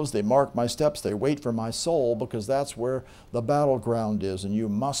themselves, they mark my steps, they wait for my soul, because that's where the battleground is, and you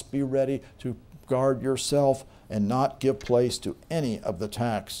must be ready to guard yourself and not give place to any of the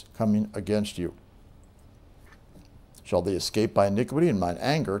attacks coming against you. Shall they escape by iniquity and mine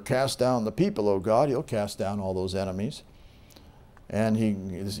anger cast down the people, O God? He'll cast down all those enemies. And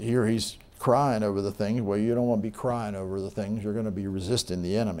here he's crying over the things. Well, you don't want to be crying over the things. You're going to be resisting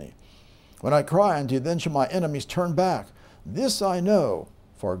the enemy. When I cry unto you, then shall my enemies turn back. This I know,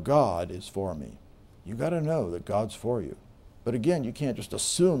 for God is for me. You got to know that God's for you. But again, you can't just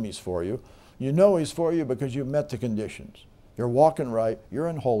assume he's for you. You know he's for you because you've met the conditions. You're walking right. You're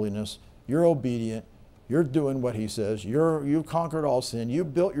in holiness. You're obedient. You're doing what he says. You've conquered all sin. You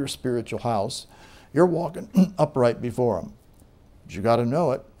built your spiritual house. You're walking upright before him. But you got to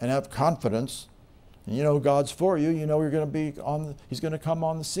know it and have confidence. And you know God's for you. You know you're going to be he's going to come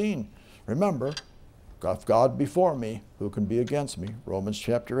on the scene. Remember, if God before me, who can be against me? Romans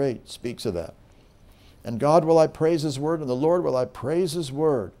chapter 8 speaks of that. And God will I praise his word, and the Lord will I praise his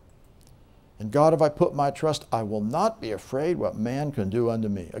word. In God have I put my trust. I will not be afraid what man can do unto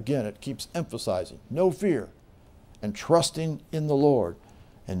me. Again, it keeps emphasizing no fear and trusting in the Lord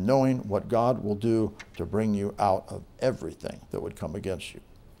and knowing what God will do to bring you out of everything that would come against you.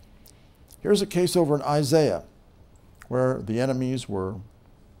 Here's a case over in Isaiah where the enemies were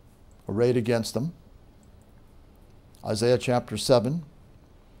arrayed against them. Isaiah chapter 7.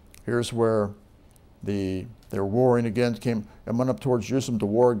 Here's where they're warring against, went up towards Jerusalem to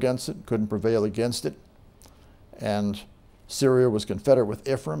war against it, couldn't prevail against it. And Syria was confederate with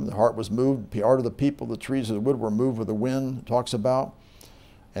Ephraim. The heart was moved. The heart of the people, the trees of the wood were moved with the wind, it talks about.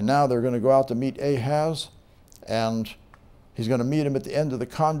 And now they're going to go out to meet Ahaz, and he's going to meet him at the end of the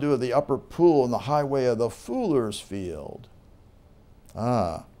conduit of the upper pool in the highway of the fuller's field.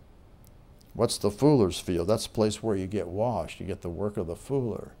 What's the fuller's field? That's the place where you get washed. You get the work of the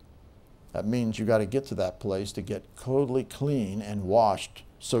fuller. That means you got to get to that place to get totally clean and washed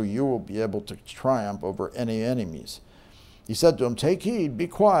so you will be able to triumph over any enemies. He said to him, take heed, be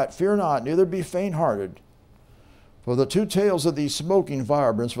quiet, fear not, neither be faint-hearted. For the two tails of these smoking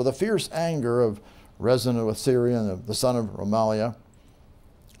firebrands, for the fierce anger of Rezin of Assyria and of the son of Remaliah,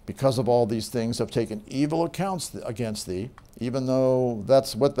 because of all these things, have taken evil accounts against thee, even though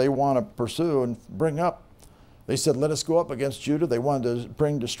that's what they want to pursue and bring up. They said, let us go up against Judah. They wanted to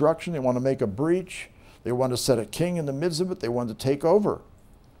bring destruction. They want to make a breach. They wanted to set a king in the midst of it. They wanted to take over.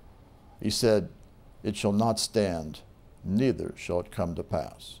 He said, it shall not stand, neither shall it come to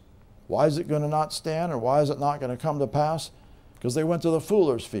pass. Why is it going to not stand, or why is it not going to come to pass? Because they went to the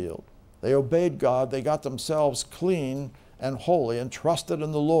fuller's field. They obeyed God. They got themselves clean and holy and trusted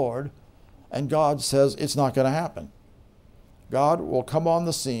in the Lord. And God says it's not going to happen. God will come on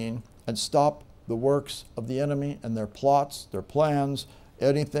the scene and stop the works of the enemy and their plots, their plans,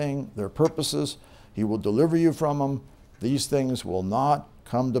 anything, their purposes. He will deliver you from them. These things will not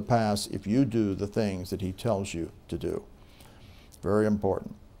come to pass if you do the things that he tells you to do. Very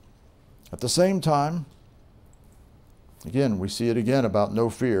important. At the same time, again, we see it again about no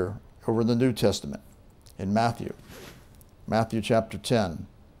fear over in the New Testament in Matthew. Matthew chapter 10.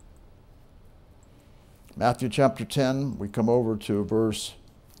 Matthew chapter 10, we come over to verse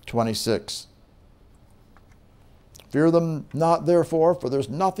 26. Fear them not, therefore, for there's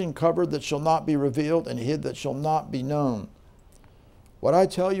nothing covered that shall not be revealed, and hid that shall not be known. What I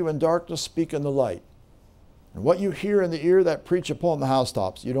tell you in darkness, speak in the light. And what you hear in the ear, that preach upon the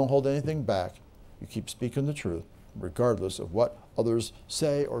housetops. You don't hold anything back. You keep speaking the truth, regardless of what others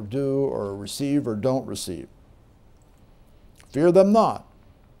say or do or receive or don't receive. Fear them not.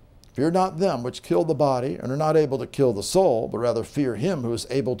 Fear not them which kill the body and are not able to kill the soul, but rather fear him who is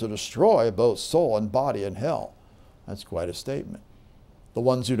able to destroy both soul and body in hell. That's quite a statement. The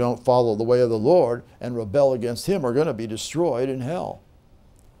ones who don't follow the way of the Lord and rebel against him are going to be destroyed in hell.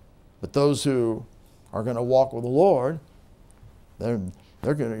 But those who are going to walk with the Lord, they're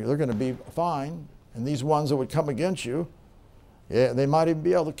going to be fine. And these ones that would come against you, yeah, they might even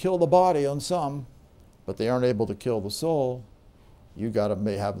be able to kill the body on some, but they aren't able to kill the soul. You got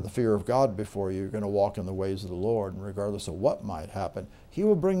to have the fear of God before you. You're going to walk in the ways of the Lord, and regardless of what might happen, he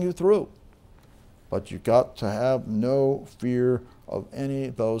will bring you through. But you've got to have no fear of any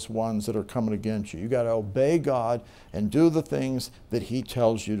of those ones that are coming against you. You've got to obey God and do the things that he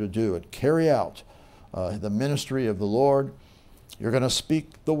tells you to do and carry out the ministry of the Lord. You're going to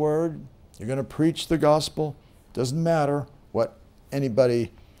speak the word. You're going to preach the gospel. Doesn't matter what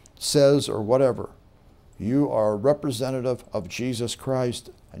anybody says or whatever. You are a representative of Jesus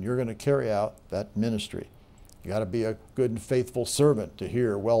Christ, and you're going to carry out that ministry. You got to be a good and faithful servant to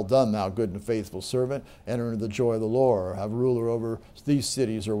hear, well done, thou good and faithful servant, enter into the joy of the Lord, or have ruler over these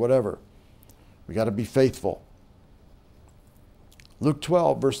cities or whatever. We got to be faithful. Luke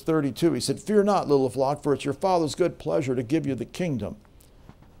 12, verse 32, he said, fear not, little flock, for it's your Father's good pleasure to give you the kingdom.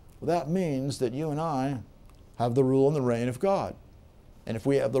 Well, that means that you and I have the rule and the reign of God. And if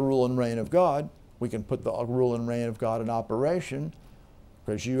we have the rule and reign of God, we can put the rule and reign of God in operation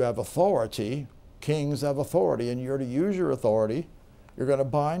because you have authority. Kings have authority, and you're to use your authority. You're going to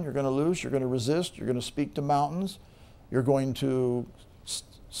bind, you're going to loose, you're going to resist, you're going to speak to mountains. You're going to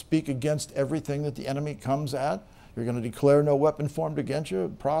speak against everything that the enemy comes at. You're going to declare no weapon formed against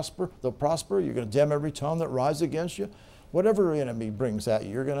you, they'll prosper. You're going to condemn every tongue that rises against you. Whatever the enemy brings at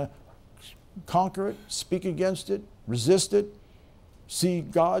you, you're going to conquer it, speak against it, resist it. See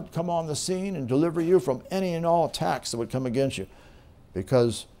God come on the scene and deliver you from any and all attacks that would come against you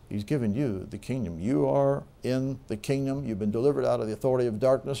because he's given you the kingdom. You are in the kingdom. You've been delivered out of the authority of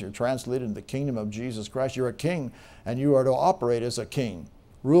darkness. You're translated into the kingdom of Jesus Christ. You're a king, and you are to operate as a king,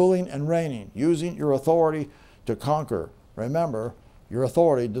 ruling and reigning, using your authority to conquer. Remember, your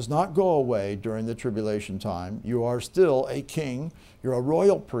authority does not go away during the tribulation time. You are still a king. You're a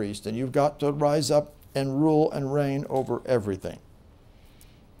royal priest, and you've got to rise up and rule and reign over everything.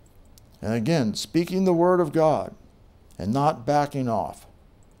 And again, speaking the word of God and not backing off.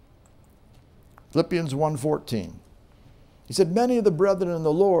 Philippians 1:14. He said, many of the brethren in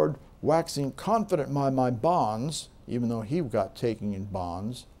the Lord, waxing confident by my bonds, even though he got taken in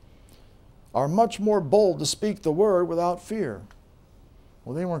bonds, are much more bold to speak the word without fear.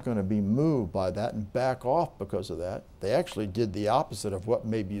 Well, they weren't going to be moved by that and back off because of that. They actually did the opposite of what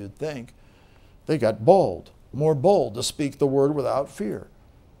maybe you'd think. They got bold, more bold to speak the word without fear.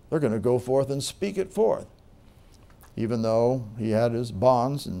 They're going to go forth and speak it forth. Even though he had his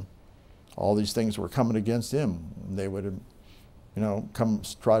bonds and all these things were coming against him, they would have, come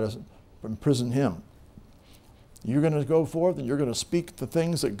try to imprison him. You're going to go forth and you're going to speak the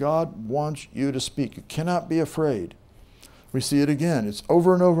things that God wants you to speak. You cannot be afraid. We see it again. It's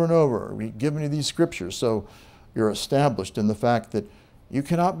over and over and over. We've given you these scriptures, so you're established in the fact that you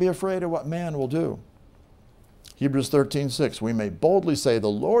cannot be afraid of what man will do. Hebrews 13:6, we may boldly say, the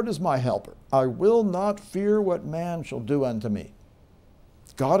Lord is my helper. I will not fear what man shall do unto me.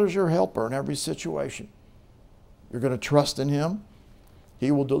 God is your helper in every situation. You're going to trust in him. He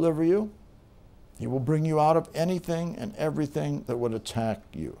will deliver you. He will bring you out of anything and everything that would attack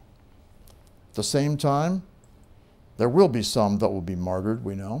you. At the same time, there will be some that will be martyred,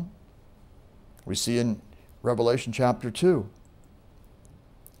 we know. We see in Revelation chapter 2.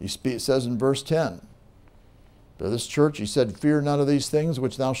 It says in verse 10, to this church he said, fear none of these things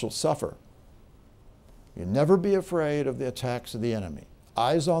which thou shalt suffer. You never be afraid of the attacks of the enemy.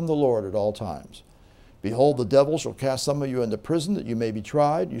 Eyes on the Lord at all times. Behold, the devil shall cast some of you into prison that you may be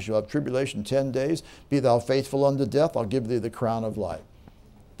tried. You shall have tribulation 10 days. Be thou faithful unto death. I'll give thee the crown of life.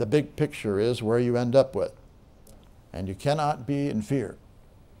 The big picture is where you end up with. And you cannot be in fear.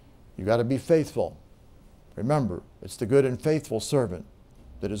 You got to be faithful. Remember, it's the good and faithful servant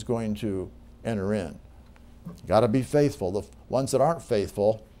that is going to enter in. You got to be faithful. The ones that aren't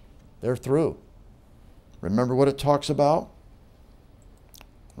faithful, they're through. Remember what it talks about?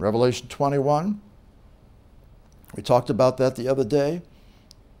 Revelation 21. We talked about that the other day.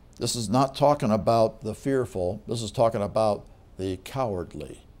 This is not talking about the fearful. This is talking about the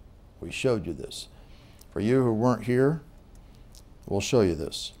cowardly. We showed you this. For you who weren't here, we'll show you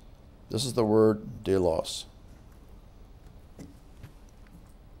this. This is the word delos.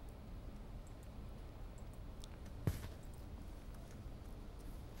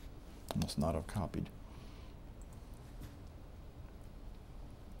 Must not have copied.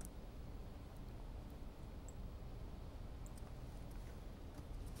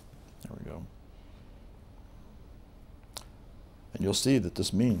 There we go. You'll see that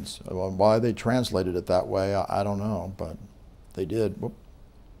this means. Why they translated it that way, I don't know, but they did. Whoop.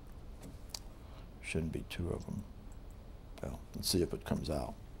 Shouldn't be two of them. Well, let's see if it comes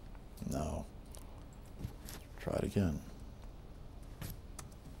out. No. Try it again.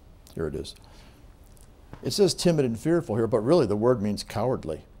 Here it is. It says timid and fearful here, but really the word means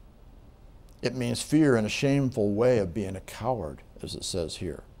cowardly. It means fear and a shameful way of being a coward, as it says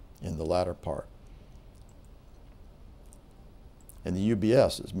here in the latter part. In the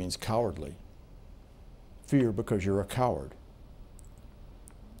UBS, it means cowardly. Fear because you're a coward.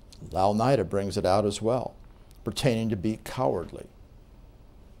 Louw-Nida brings it out as well, pertaining to be cowardly.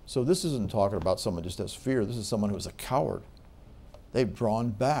 So this isn't talking about someone just has fear. This is someone who's a coward. They've drawn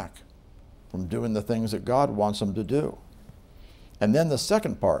back from doing the things that God wants them to do. And then the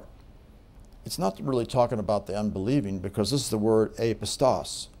second part, it's not really talking about the unbelieving, because this is the word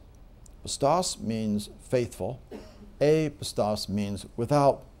apistos. Pistos means faithful. Apistos means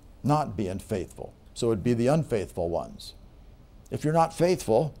without not being faithful. So it'd be the unfaithful ones. If you're not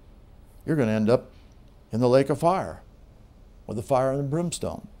faithful, you're going to end up in the lake of fire, with the fire and the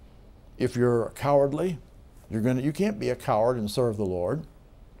brimstone. If you're cowardly, you can't be a coward and serve the Lord.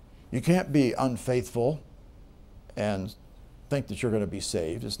 You can't be unfaithful and think that you're going to be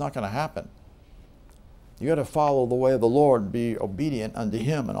saved. It's not going to happen. You got to follow the way of the Lord and be obedient unto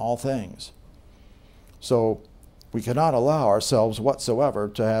Him in all things. So we cannot allow ourselves whatsoever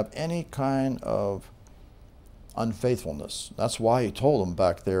to have any kind of unfaithfulness. That's why He told them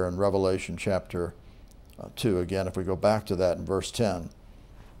back there in Revelation chapter 2, again, if we go back to that in verse 10,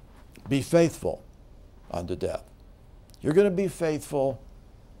 be faithful unto death. You're going to be faithful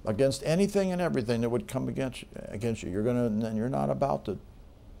against anything and everything that would come against you. You're not about to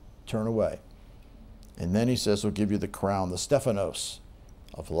turn away. And then He says He'll give you the crown, the Stephanos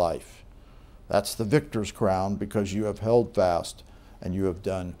of life. That's the victor's crown, because you have held fast and you have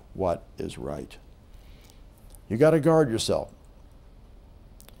done what is right. You got to guard yourself.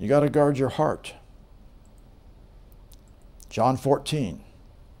 You got to guard your heart. John 14,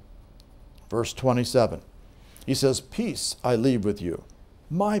 verse 27. He says, peace I leave with you.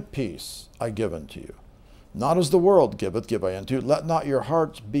 My peace I give unto you. Not as the world giveth, give I unto you. Let not your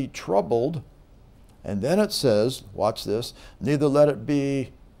hearts be troubled. And then it says, watch this, neither let it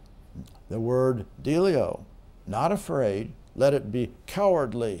be, the word delio, not afraid. Let it be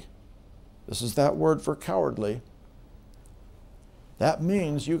cowardly. This is that word for cowardly. That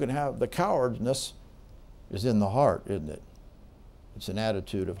means you can have the cowardness is in the heart, isn't it? It's an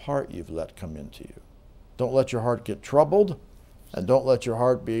attitude of heart you've let come into you. Don't let your heart get troubled, and don't let your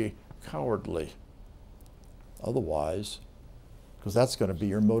heart be cowardly. Otherwise, because that's going to be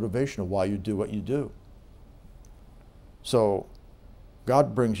your motivation of why you do what you do. So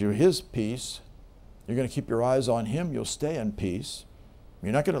God brings you His peace. You're going to keep your eyes on Him. You'll stay in peace.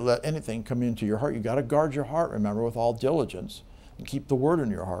 You're not going to let anything come into your heart. You've got to guard your heart, remember, with all diligence, and keep the word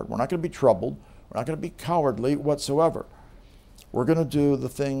in your heart. We're not going to be troubled. We're not going to be cowardly whatsoever. We're going to do the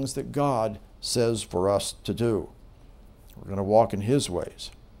things that God says for us to do. We're going to walk in His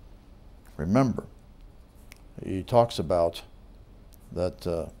ways. Remember, He talks about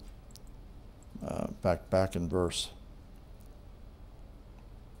that back in verse.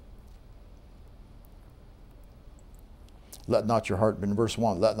 Let not your heart, in verse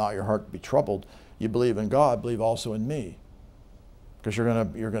 1, let not your heart be troubled. You believe in God, believe also in me. Because you're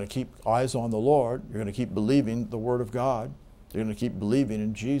going to keep eyes on the Lord. You're going to keep believing the Word of God. You're going to keep believing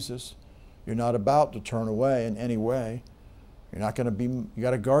in Jesus. You're not about to turn away in any way. You're not going to be, you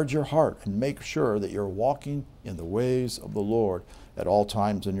got to guard your heart and make sure that you're walking in the ways of the Lord at all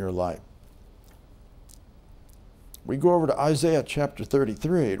times in your life. We go over to Isaiah chapter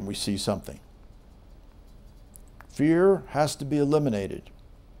 33 and we see something. Fear has to be eliminated.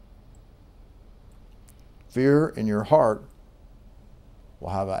 Fear in your heart will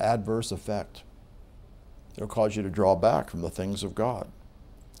have an adverse effect. It'll cause you to draw back from the things of God.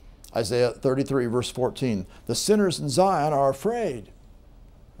 Isaiah 33 verse 14, the sinners in Zion are afraid.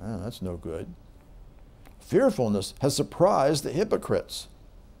 Oh, that's no good. Fearfulness has surprised the hypocrites.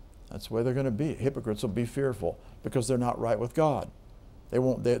 That's the way they're going to be. Hypocrites will be fearful because they're not right with God. They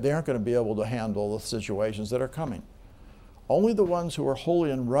aren't going to be able to handle the situations that are coming. Only the ones who are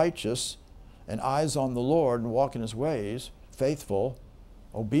holy and righteous and eyes on the Lord and walk in His ways, faithful,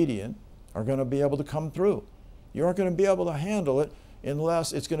 obedient, are going to be able to come through. You aren't going to be able to handle it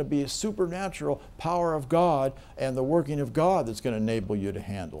unless it's going to be a supernatural power of God and the working of God that's going to enable you to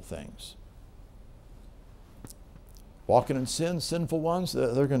handle things. Walking in sin, sinful ones,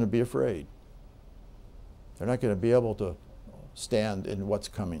 they're going to be afraid. They're not going to be able to stand in what's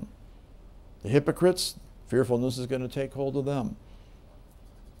coming. The hypocrites, fearfulness is going to take hold of them.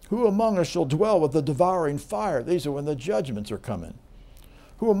 Who among us shall dwell with the devouring fire? These are when the judgments are coming.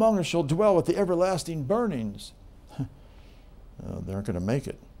 Who among us shall dwell with the everlasting burnings? They aren't going to make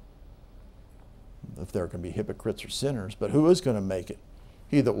it. If there can be hypocrites or sinners, but who is going to make it?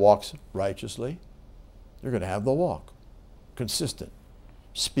 He that walks righteously. You're going to have the walk. Consistent.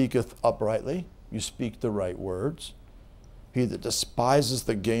 Speaketh uprightly. You speak the right words. He that despises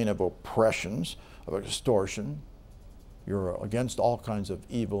the gain of oppressions, of extortion. You're against all kinds of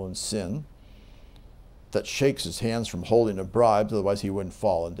evil and sin. That shakes his hands from holding of bribes, otherwise he wouldn't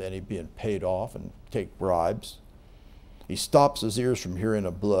fall into any being paid off and take bribes. He stops his ears from hearing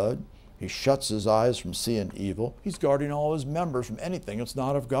of blood. He shuts his eyes from seeing evil. He's guarding all his members from anything that's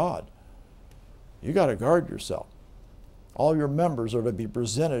not of God. You got to guard yourself. All your members are to be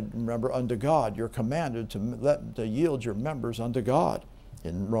presented, remember, unto God. You're commanded to yield your members unto God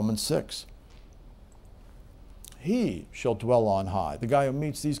in Romans 6. He shall dwell on high. The guy who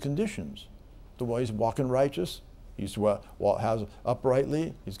meets these conditions. The way he's walking righteous. He's has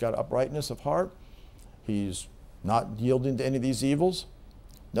uprightly. He's got uprightness of heart. He's not yielding to any of these evils.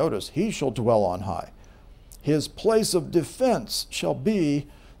 Notice, he shall dwell on high. His place of defense shall be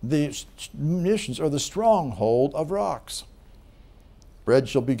the munitions or the stronghold of rocks. Bread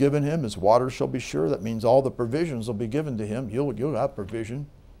shall be given him, his water shall be sure. That means all the provisions will be given to him. You'll have provision.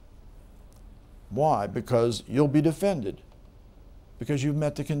 Why? Because you'll be defended. Because you've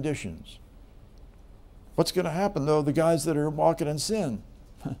met the conditions. What's going to happen, though, the guys that are walking in sin?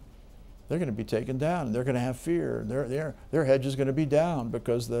 They're going to be taken down, and they're going to have fear. Their hedge is going to be down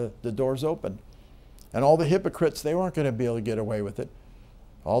because the door's open. And all the hypocrites, they weren't going to be able to get away with it.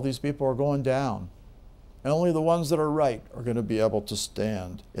 All these people are going down. And only the ones that are right are going to be able to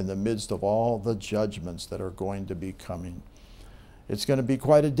stand in the midst of all the judgments that are going to be coming. It's going to be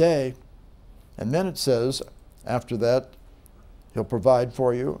quite a day. And then it says, after that, he'll provide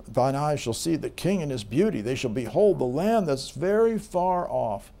for you. Thine eyes shall see the King in his beauty. They shall behold the land that's very far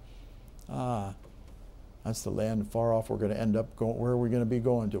off. That's the land far off we're going to end up going. Where are we going to be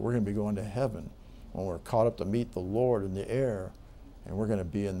going to? We're going to be going to heaven when we're caught up to meet the Lord in the air. And we're going to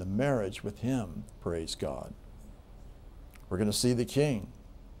be in the marriage with him, praise God. We're going to see the King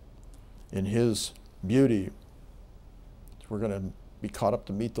in his beauty. We're going to be caught up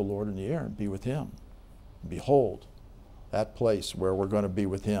to meet the Lord in the air and be with him. Behold, that place where we're going to be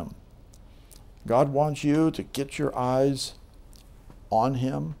with him. God wants you to get your eyes on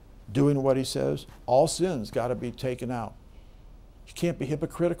him, doing what he says. All sin's got to be taken out. You can't be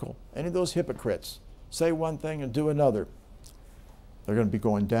hypocritical. Any of those hypocrites say one thing and do another. They're going to be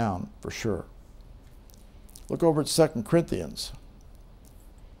going down for sure. Look over at 2 Corinthians.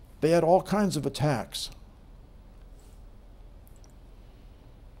 They had all kinds of attacks.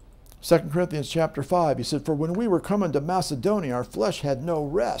 2 Corinthians chapter 5, he said, for when we were coming to Macedonia, our flesh had no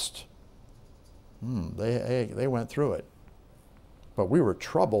rest. They went through it. But we were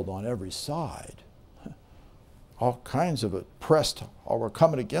troubled on every side. All kinds of oppressed were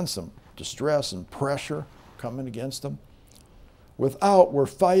coming against them. Distress and pressure coming against them. Without were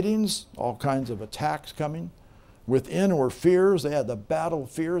fightings, all kinds of attacks coming. Within were fears. They had the battle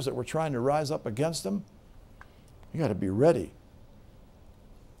fears that were trying to rise up against them. You got to be ready.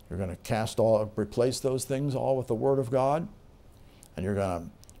 You're going to replace those things all with the Word of God. And you're going to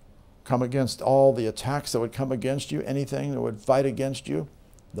come against all the attacks that would come against you, anything that would fight against you,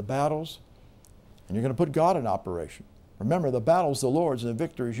 the battles. And you're going to put God in operation. Remember, the battle's the Lord's and the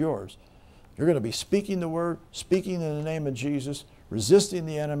victory is yours. You're going to be speaking the Word, speaking in the name of Jesus, resisting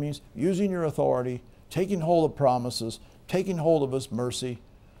the enemies, using your authority, taking hold of promises, taking hold of his mercy,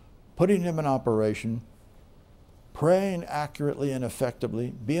 putting him in operation, praying accurately and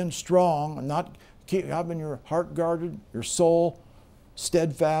effectively, being strong, and not having your heart guarded, your soul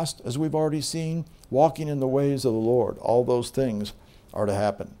steadfast, as we've already seen, walking in the ways of the Lord. All those things are to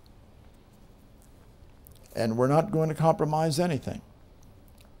happen. And we're not going to compromise anything.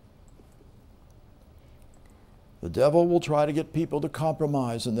 The devil will try to get people to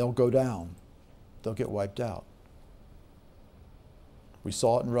compromise and they'll go down. They'll get wiped out. We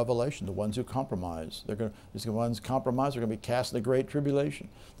saw it in Revelation, the ones who compromise. These ones compromised are going to be cast in the great tribulation.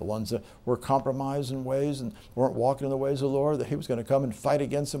 The ones that were compromised in ways and weren't walking in the ways of the Lord, that he was going to come and fight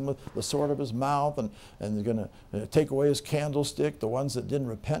against them with the sword of his mouth and they're going to take away his candlestick. The ones that didn't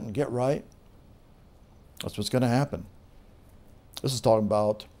repent and get right. That's what's going to happen. This is talking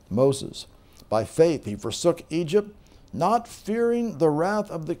about Moses. By faith he forsook Egypt, not fearing the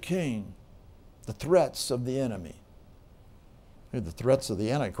wrath of the king, the threats of the enemy. The threats of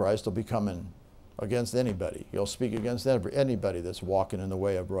the Antichrist will be coming against anybody. He'll speak against anybody that's walking in the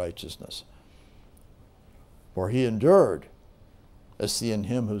way of righteousness. For he endured as seeing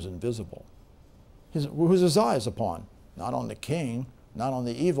him who's invisible. Who's his eyes upon? Not on the king, not on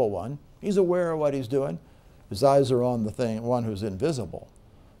the evil one. He's aware of what he's doing. His eyes are on the one who's invisible.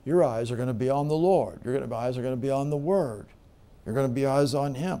 Your eyes are going to be on the Lord. Your eyes are going to be on the Word. You're going to be eyes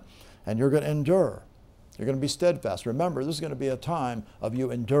on him. And you're going to endure. You're going to be steadfast. Remember, this is going to be a time of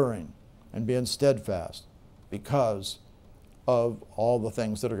you enduring and being steadfast because of all the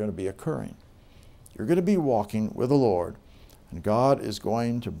things that are going to be occurring. You're going to be walking with the Lord, and God is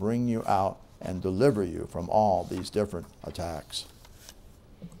going to bring you out and deliver you from all these different attacks.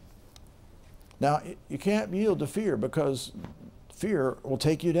 Now, you can't yield to fear because fear will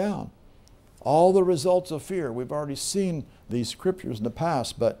take you down. All the results of fear, we've already seen these scriptures in the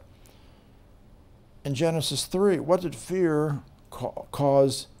past, but in Genesis 3, what did fear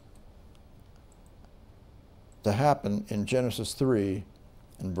cause to happen in Genesis 3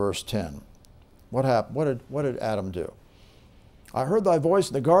 and verse 10? What happened? What did Adam do? I heard thy voice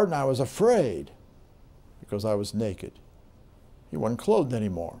in the garden, I was afraid because I was naked. He wasn't clothed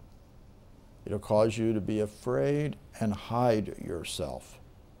anymore. It'll cause you to be afraid and hide yourself.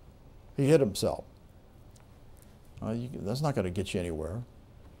 He hid himself. That's not going to get you anywhere.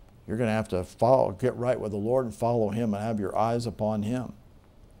 You're going to have to get right with the Lord and follow him and have your eyes upon him.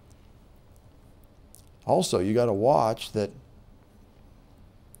 Also, you got to watch that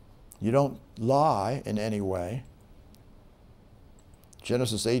you don't lie in any way.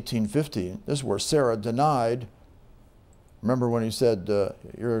 Genesis 18:15, this is where Sarah denied. Remember when he said,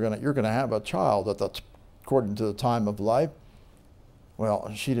 you're going to have a child according to the time of life?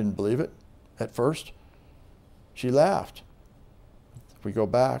 Well, she didn't believe it at first. She laughed. If we go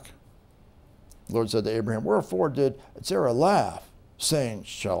back, the Lord said to Abraham, wherefore did Sarah laugh, saying,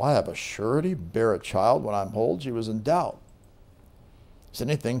 shall I have a surety bear a child when I'm old? She was in doubt. Is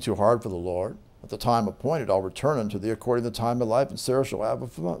anything too hard for the Lord? At the time appointed, I'll return unto thee according to the time of life, and Sarah shall have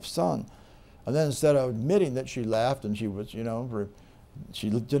a son. And then instead of admitting that she laughed and she was, she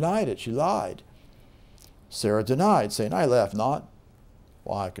denied it, she lied. Sarah denied, saying, I laugh not.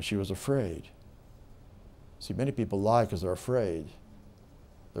 Why? Because she was afraid. See, many people lie because they're afraid.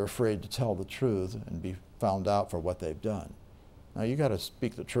 They're afraid to tell the truth and be found out for what they've done. Now, you got to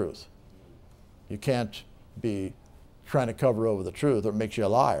speak the truth. You can't be trying to cover over the truth or it makes you a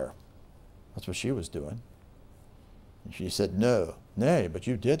liar. That's what she was doing. And she said, no, nay, but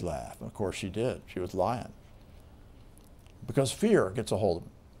you did laugh. And of course she did. She was lying. Because fear gets a hold of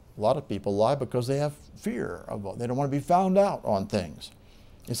them. A lot of people lie because they have fear. They don't want to be found out on things.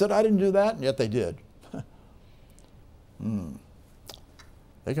 He said, I didn't do that, and yet they did.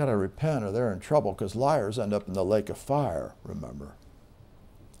 They got to repent or they're in trouble because liars end up in the lake of fire, remember.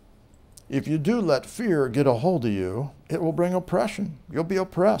 If you do let fear get a hold of you, it will bring oppression. You'll be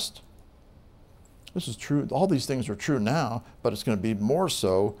oppressed. This is true. All these things are true now, but it's going to be more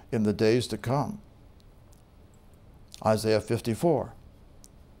so in the days to come. Isaiah 54,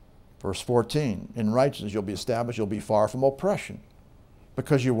 verse 14. In righteousness you'll be established, you'll be far from oppression,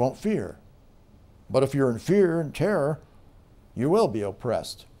 because you won't fear. But if you're in fear and terror, you will be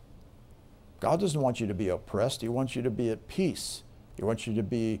oppressed. God doesn't want you to be oppressed. He wants you to be at peace. He wants you to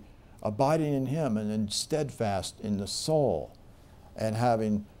be abiding in him and then steadfast in the soul and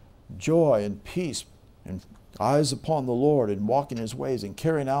having joy and peace and eyes upon the Lord and walking his ways and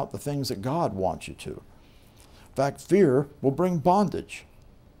carrying out the things that God wants you to. In fact, fear will bring bondage.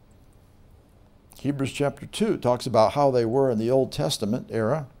 Hebrews chapter 2 talks about how they were in the Old Testament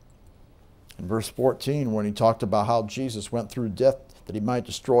era. In verse 14, when he talked about how Jesus went through death that he might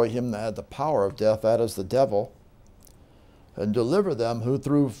destroy him that had the power of death, that is the devil, and deliver them who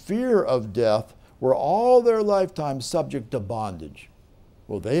through fear of death were all their lifetime subject to bondage.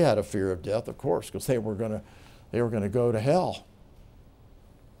 Well, they had a fear of death, of course, because they were going to go to hell.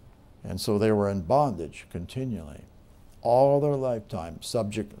 And so they were in bondage continually. All their lifetime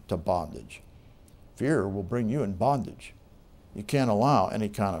subject to bondage. Fear will bring you in bondage. You can't allow any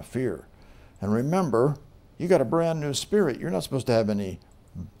kind of fear. And remember, you got a brand new spirit. You're not supposed to have any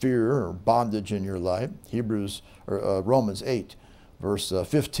fear or bondage in your life. Romans 8, verse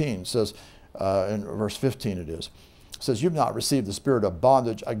 15 says, in verse 15 it is, says, you've not received the spirit of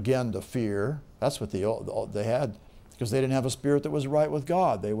bondage again to fear. That's what they had, because they didn't have a spirit that was right with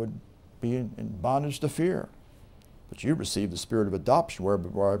God. They would be in bondage to fear. But you received the spirit of adoption,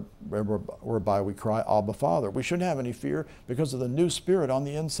 whereby we cry, Abba, Father. We shouldn't have any fear because of the new spirit on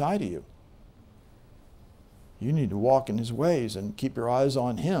the inside of you. You need to walk in his ways and keep your eyes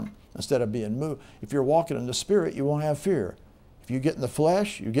on him instead of being moved. If you're walking in the spirit, you won't have fear. If you get in the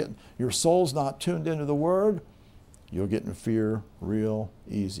flesh, your soul's not tuned into the word, you'll get in fear real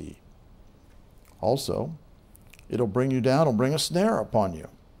easy. Also, It'll bring you down. It'll bring a snare upon you.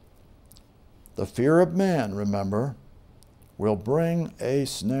 The fear of man, remember, will bring a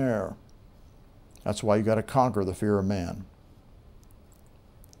snare. That's why you got to conquer the fear of man.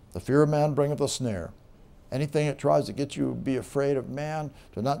 The fear of man bringeth a snare. Anything that tries to get you to be afraid of man,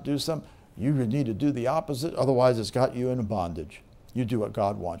 to not do something, you need to do the opposite. Otherwise, it's got you in a bondage. You do what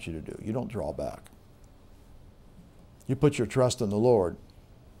God wants you to do. You don't draw back. You put your trust in the Lord,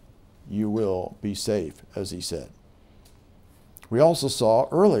 you will be safe, as he said. We also saw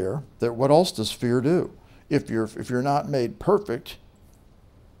earlier that what else does fear do? If you're not made perfect,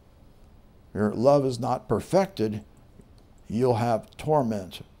 your love is not perfected, you'll have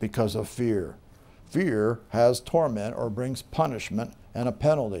torment because of fear. Fear has torment or brings punishment and a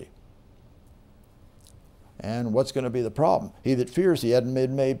penalty. And what's going to be the problem? He that fears, he hadn't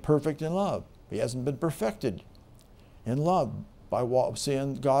been made perfect in love. He hasn't been perfected in love by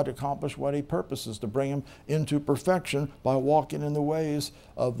seeing God accomplish what he purposes to bring him into perfection by walking in the ways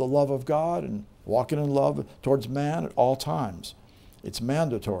of the love of God and walking in love towards man at all times. It's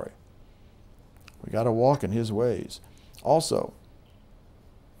mandatory. We got to walk in his ways. Also,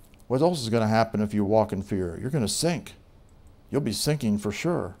 what else is going to happen if you walk in fear? You're going to sink. You'll be sinking for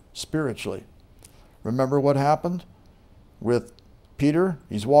sure, spiritually. Remember what happened with Peter?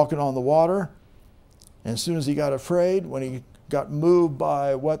 He's walking on the water, and as soon as he got afraid, when he got moved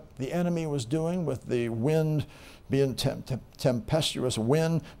by what the enemy was doing with the wind being tempestuous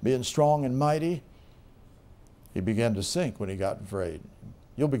wind, being strong and mighty, he began to sink when he got afraid.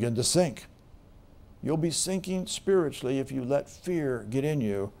 You'll begin to sink. You'll be sinking spiritually if you let fear get in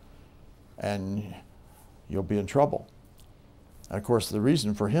you, and you'll be in trouble. And of course, the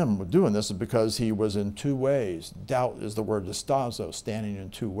reason for him doing this is because he was in two ways. Doubt is the word distazo, standing in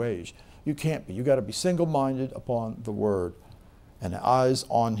two ways. You can't be. You got to be single-minded upon the word and eyes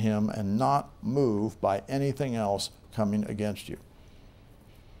on him and not moved by anything else coming against you.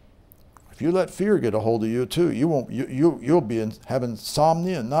 If you let fear get a hold of you too, you'll be having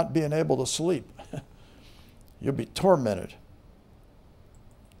insomnia and not being able to sleep. You'll be tormented.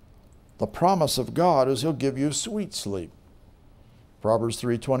 The promise of God is he'll give you sweet sleep. Proverbs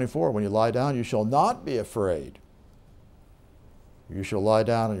 3:24, when you lie down, you shall not be afraid. You shall lie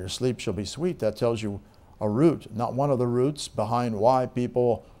down and your sleep shall be sweet. That tells you a root, not one of the roots behind why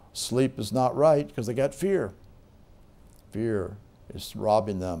people sleep is not right, because they got fear. Fear is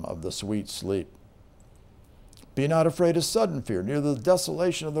robbing them of the sweet sleep. Be not afraid of sudden fear, neither the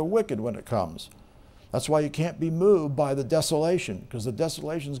desolation of the wicked when it comes. That's why you can't be moved by the desolation, because the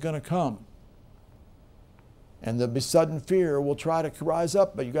desolation is going to come. And the sudden fear will try to rise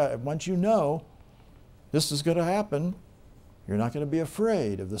up, but once you know this is going to happen, you're not going to be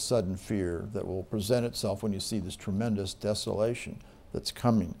afraid of the sudden fear that will present itself when you see this tremendous desolation that's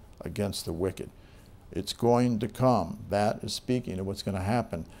coming against the wicked. It's going to come. That is speaking of what's going to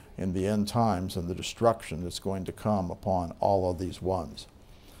happen in the end times and the destruction that's going to come upon all of these ones.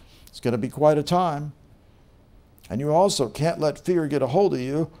 It's going to be quite a time. And you also can't let fear get a hold of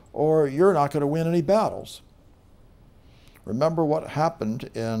you, or you're not going to win any battles. Remember what happened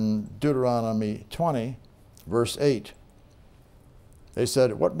in Deuteronomy 20, verse 8. They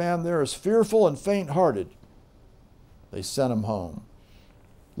said, "What man there is fearful and faint-hearted?" They sent him home.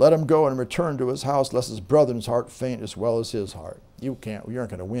 "Let him go and return to his house, lest his brother's heart faint as well as his heart." You aren't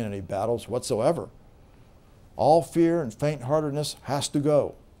going to win any battles whatsoever. All fear and faint-heartedness has to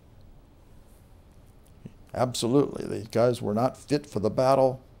go. Absolutely. These guys were not fit for the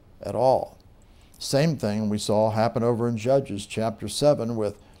battle at all. Same thing we saw happen over in Judges chapter 7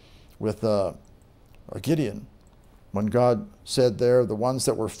 with Gideon. When God said there, the ones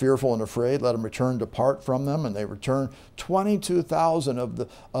that were fearful and afraid, let them return, depart from them. And they returned 22,000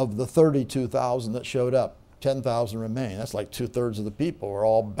 of the 32,000 that showed up. 10,000 remain. That's like 2/3 of the people were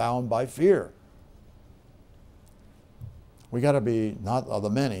all bound by fear. We got to be not of the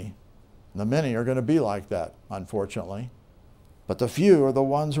many. The many are going to be like that, unfortunately. But the few are the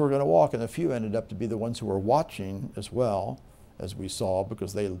ones who are going to walk, and the few ended up to be the ones who were watching as well, as we saw,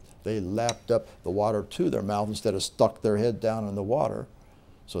 because they lapped up the water to their mouth instead of stuck their head down in the water.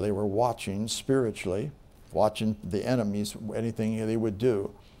 So they were watching spiritually, watching the enemies, anything they would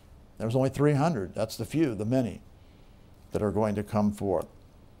do. There was only 300. That's the few, the many, that are going to come forth.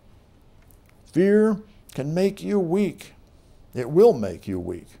 Fear can make you weak. It will make you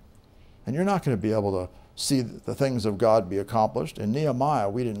weak. And you're not going to be able to see the things of God be accomplished. In Nehemiah,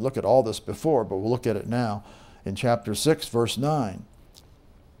 we didn't look at all this before, but we'll look at it now. In chapter 6, verse 9,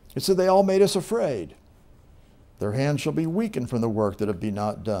 it said, "They all made us afraid. Their hands shall be weakened from the work that be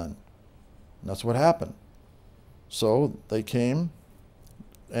not done." And that's what happened. So they came,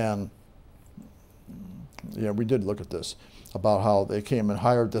 and Yeah, we did look at this, about how they came and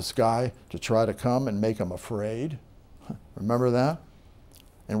hired this guy to try to come and make him afraid. Remember that?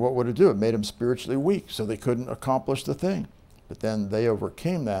 And what would it do? It made them spiritually weak, so they couldn't accomplish the thing. But then they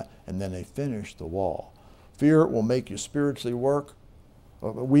overcame that, and then they finished the wall. Fear will make you spiritually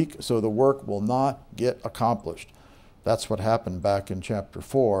weak, so the work will not get accomplished. That's what happened back in chapter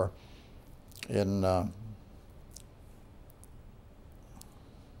 4 in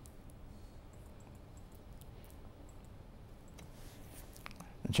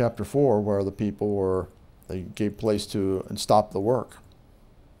chapter 4, where the people they gave place to and stopped the work.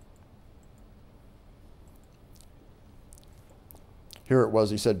 Here it was,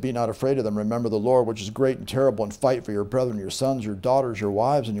 he said, be not afraid of them. Remember the Lord, which is great and terrible, and fight for your brethren, your sons, your daughters, your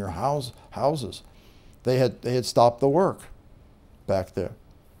wives, and your houses. They had stopped the work back there.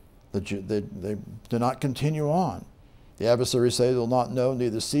 They do not continue on. The adversaries say they'll not know,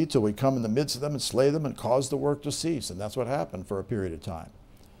 neither see, till we come in the midst of them and slay them and cause the work to cease. And that's what happened for a period of time.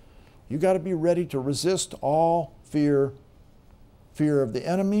 You got to be ready to resist all fear. Fear of the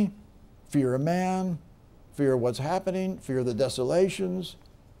enemy, fear of man, fear of what's happening, fear of the desolations.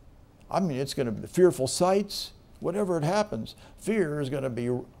 I mean, it's going to be fearful sights. Whatever it happens, fear is going to be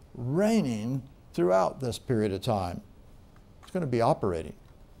reigning throughout this period of time. It's going to be operating.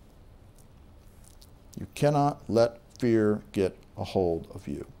 You cannot let fear get a hold of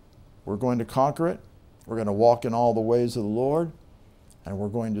you. We're going to conquer it. We're going to walk in all the ways of the Lord, and we're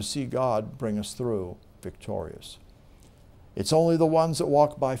going to see God bring us through victorious. It's only the ones that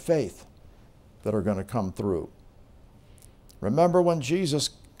walk by faith that are going to come through. Remember when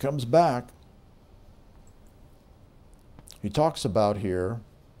Jesus comes back, he talks about here,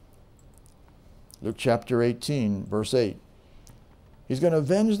 Luke chapter 18, verse 8, he's going to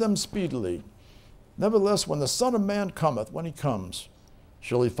avenge them speedily. Nevertheless, when the Son of Man cometh, when he comes,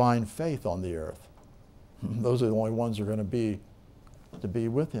 shall he find faith on the earth? Those are the only ones who are going to be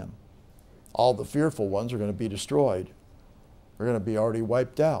with him. All the fearful ones are going to be destroyed. They're going to be already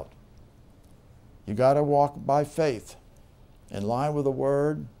wiped out. You got to walk by faith, in line with the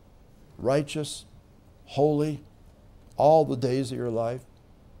Word, righteous, holy, all the days of your life.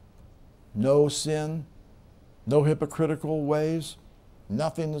 No sin, no hypocritical ways,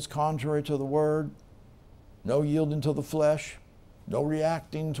 nothing that's contrary to the Word, no yielding to the flesh, no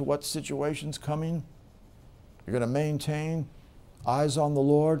reacting to what situation's coming. You're going to maintain eyes on the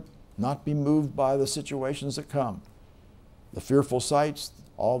Lord, not be moved by the situations that come. The fearful sights,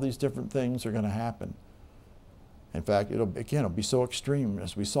 all these different things are going to happen. In fact, it'll be so extreme,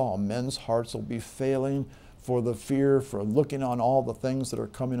 as we saw. Men's hearts will be failing for the fear, for looking on all the things that are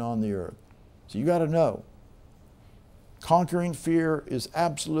coming on the earth. So you got to know, conquering fear is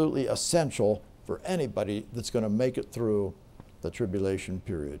absolutely essential for anybody that's going to make it through the tribulation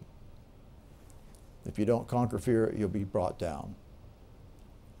period. If you don't conquer fear, you'll be brought down.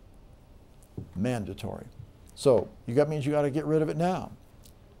 Mandatory. So that means you got to get rid of it now.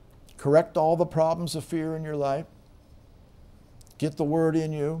 Correct all the problems of fear in your life. Get the Word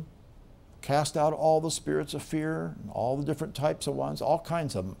in you. Cast out all the spirits of fear, all the different types of ones, all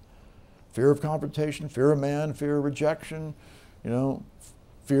kinds of them. Fear of confrontation, fear of man, fear of rejection,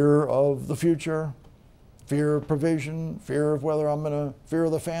 fear of the future, fear of provision, fear of fear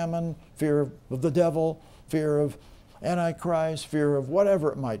of the famine, fear of the devil, fear of Antichrist, fear of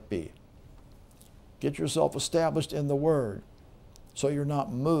whatever it might be. Get yourself established in the Word so you're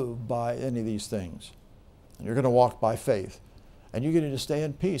not moved by any of these things. And you're going to walk by faith. And you get to stay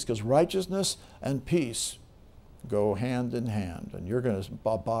in peace, because righteousness and peace go hand in hand. And you're going to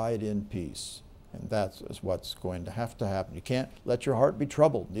abide in peace. And that's what's going to happen. You can't let your heart be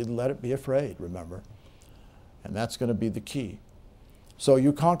troubled. Neither let it be afraid, remember. And that's going to be the key. So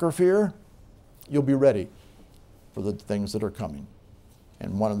you conquer fear, you'll be ready for the things that are coming.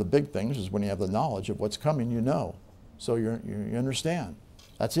 And one of the big things is when you have the knowledge of what's coming, you know. So you understand.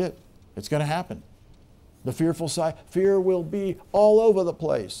 That's it. It's going to happen. The fearful side, fear will be all over the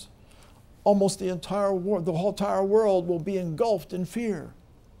place. Almost the entire world, the whole entire world will be engulfed in fear.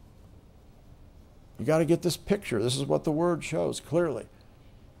 You got to get this picture. This is what the Word shows clearly,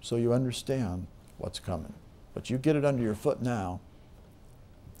 so you understand what's coming. But you get it under your foot now,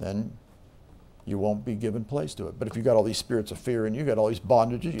 then you won't be given place to it. But if you got all these spirits of fear and you got all these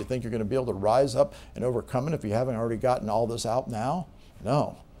bondages, you think you're going to be able to rise up and overcome it if you haven't already gotten all this out now?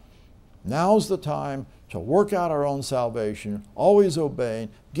 No. Now's the time to work out our own salvation, always obeying,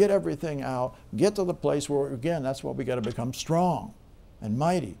 get everything out, get to the place where, again, that's what we got to become strong and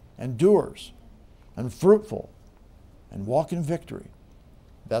mighty and doers and fruitful and walk in victory.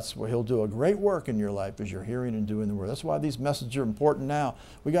 That's where He'll do a great work in your life, as you're hearing and doing the Word. That's why these messages are important now.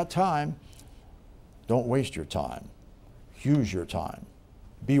 We got time. Don't waste your time. Use your time.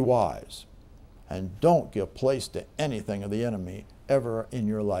 Be wise. And don't give place to anything of the enemy ever in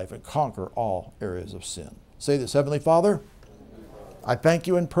your life, and conquer all areas of sin. Say this: Heavenly Father, I thank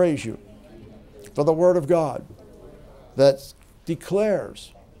you and praise you for the Word of God that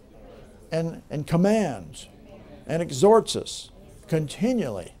declares and commands and exhorts us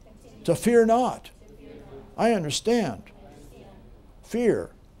continually to fear not. I understand.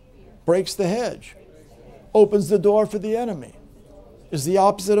 Fear breaks the hedge, opens the door for the enemy, is the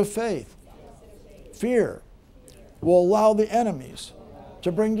opposite of faith. Fear will allow the enemies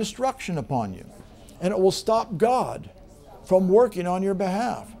to bring destruction upon you, and it will stop God from working on your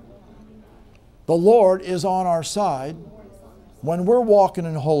behalf. The Lord is on our side when we're walking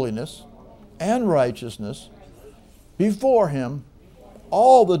in holiness and righteousness before Him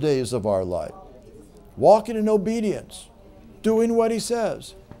all the days of our life, walking in obedience, doing what He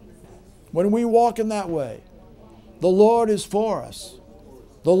says. When we walk in that way, the Lord is for us.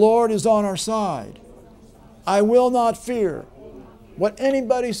 The Lord is on our side. I will not fear what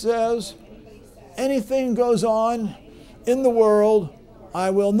anybody says. Anything goes on in the world,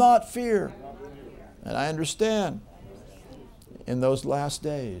 I will not fear. And I understand in those last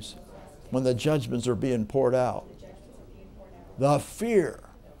days when the judgments are being poured out, the fear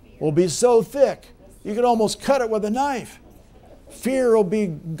will be so thick you can almost cut it with a knife. Fear will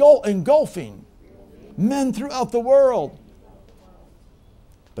be engulfing men throughout the world.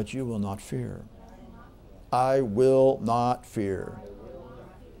 But you will not fear. I will not fear.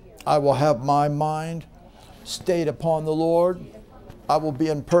 I will have my mind stayed upon the Lord. I will be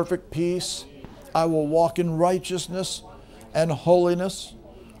in perfect peace. I will walk in righteousness and holiness.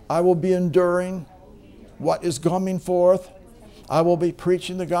 I will be enduring what is coming forth. I will be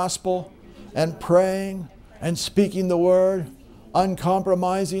preaching the gospel and praying and speaking the word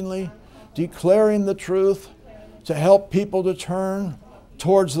uncompromisingly, declaring the truth to help people to turn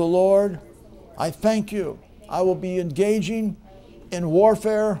towards the Lord. I thank you. I will be engaging in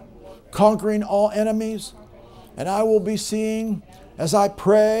warfare, conquering all enemies, and I will be seeing, as I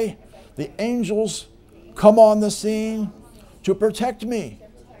pray, the angels come on the scene to protect me.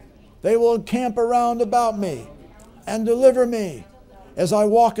 They will encamp around about me and deliver me as I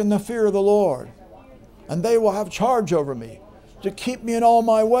walk in the fear of the Lord. And they will have charge over me to keep me in all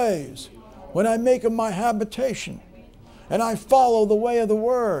my ways when I make them my habitation and I follow the way of the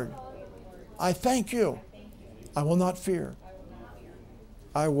Word. I thank you. I will not fear.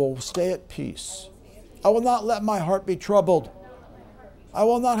 I will stay at peace. I will not let my heart be troubled. I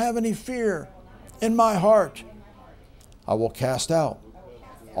will not have any fear in my heart. I will cast out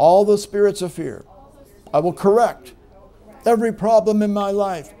all the spirits of fear. I will correct every problem in my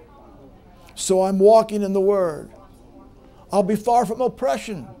life. So I'm walking in the Word. I'll be far from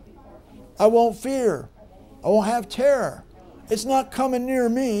oppression. I won't fear. I won't have terror. It's not coming near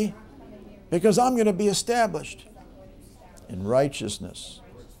me because I'm going to be established in righteousness.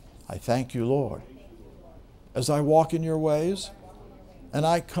 I thank you, Lord. As I walk in your ways and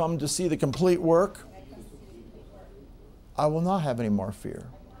I come to see the complete work, I will not have any more fear.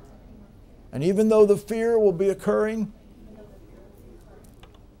 And even though the fear will be occurring,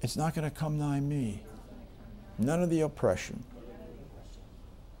 it's not going to come nigh me. None of the oppression.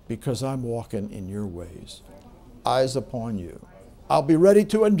 Because I'm walking in your ways. Eyes upon you. I'll be ready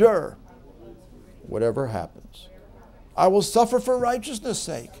to endure whatever happens. I will suffer for righteousness'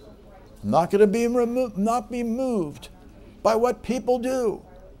 sake. I'm not going to not be moved by what people do.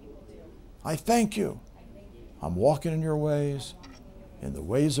 I thank you. I'm walking in your ways, in the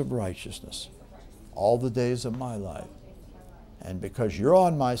ways of righteousness, all the days of my life. And because you're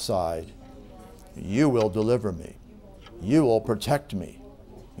on my side, you will deliver me. You will protect me.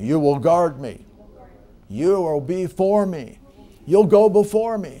 You will guard me. You will be for me. You'll go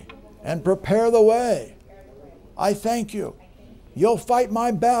before me and prepare the way. I thank you. You'll fight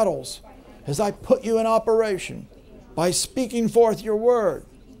my battles as I put you in operation by speaking forth your word.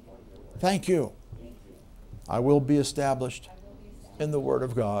 Thank you. I will be established in the Word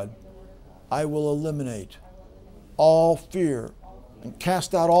of God. I will eliminate all fear and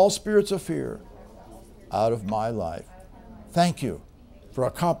cast out all spirits of fear out of my life. Thank you for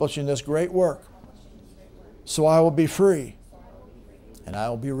accomplishing this great work. So I will be free and I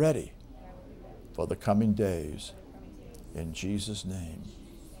will be ready for the coming days. In Jesus' name,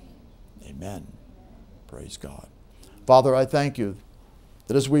 amen. Praise God. Father, I thank you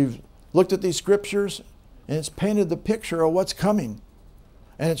that as we've looked at these scriptures and it's painted the picture of what's coming,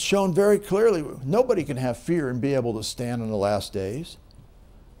 and it's shown very clearly nobody can have fear and be able to stand in the last days.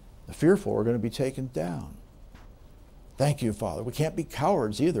 The fearful are going to be taken down. Thank you, Father. We can't be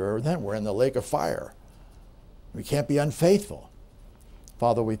cowards either, or then we're in the lake of fire. We can't be unfaithful.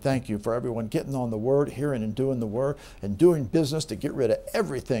 Father, we thank you for everyone getting on the Word, hearing and doing the Word, and doing business to get rid of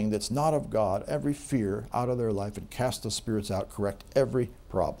everything that's not of God, every fear out of their life, and cast the spirits out, correct every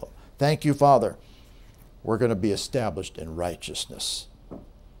problem. Thank you, Father. We're going to be established in righteousness,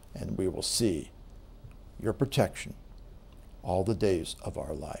 and we will see your protection all the days of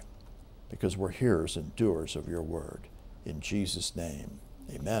our life, because we're hearers and doers of your word. In Jesus' name,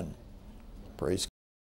 amen. Praise God.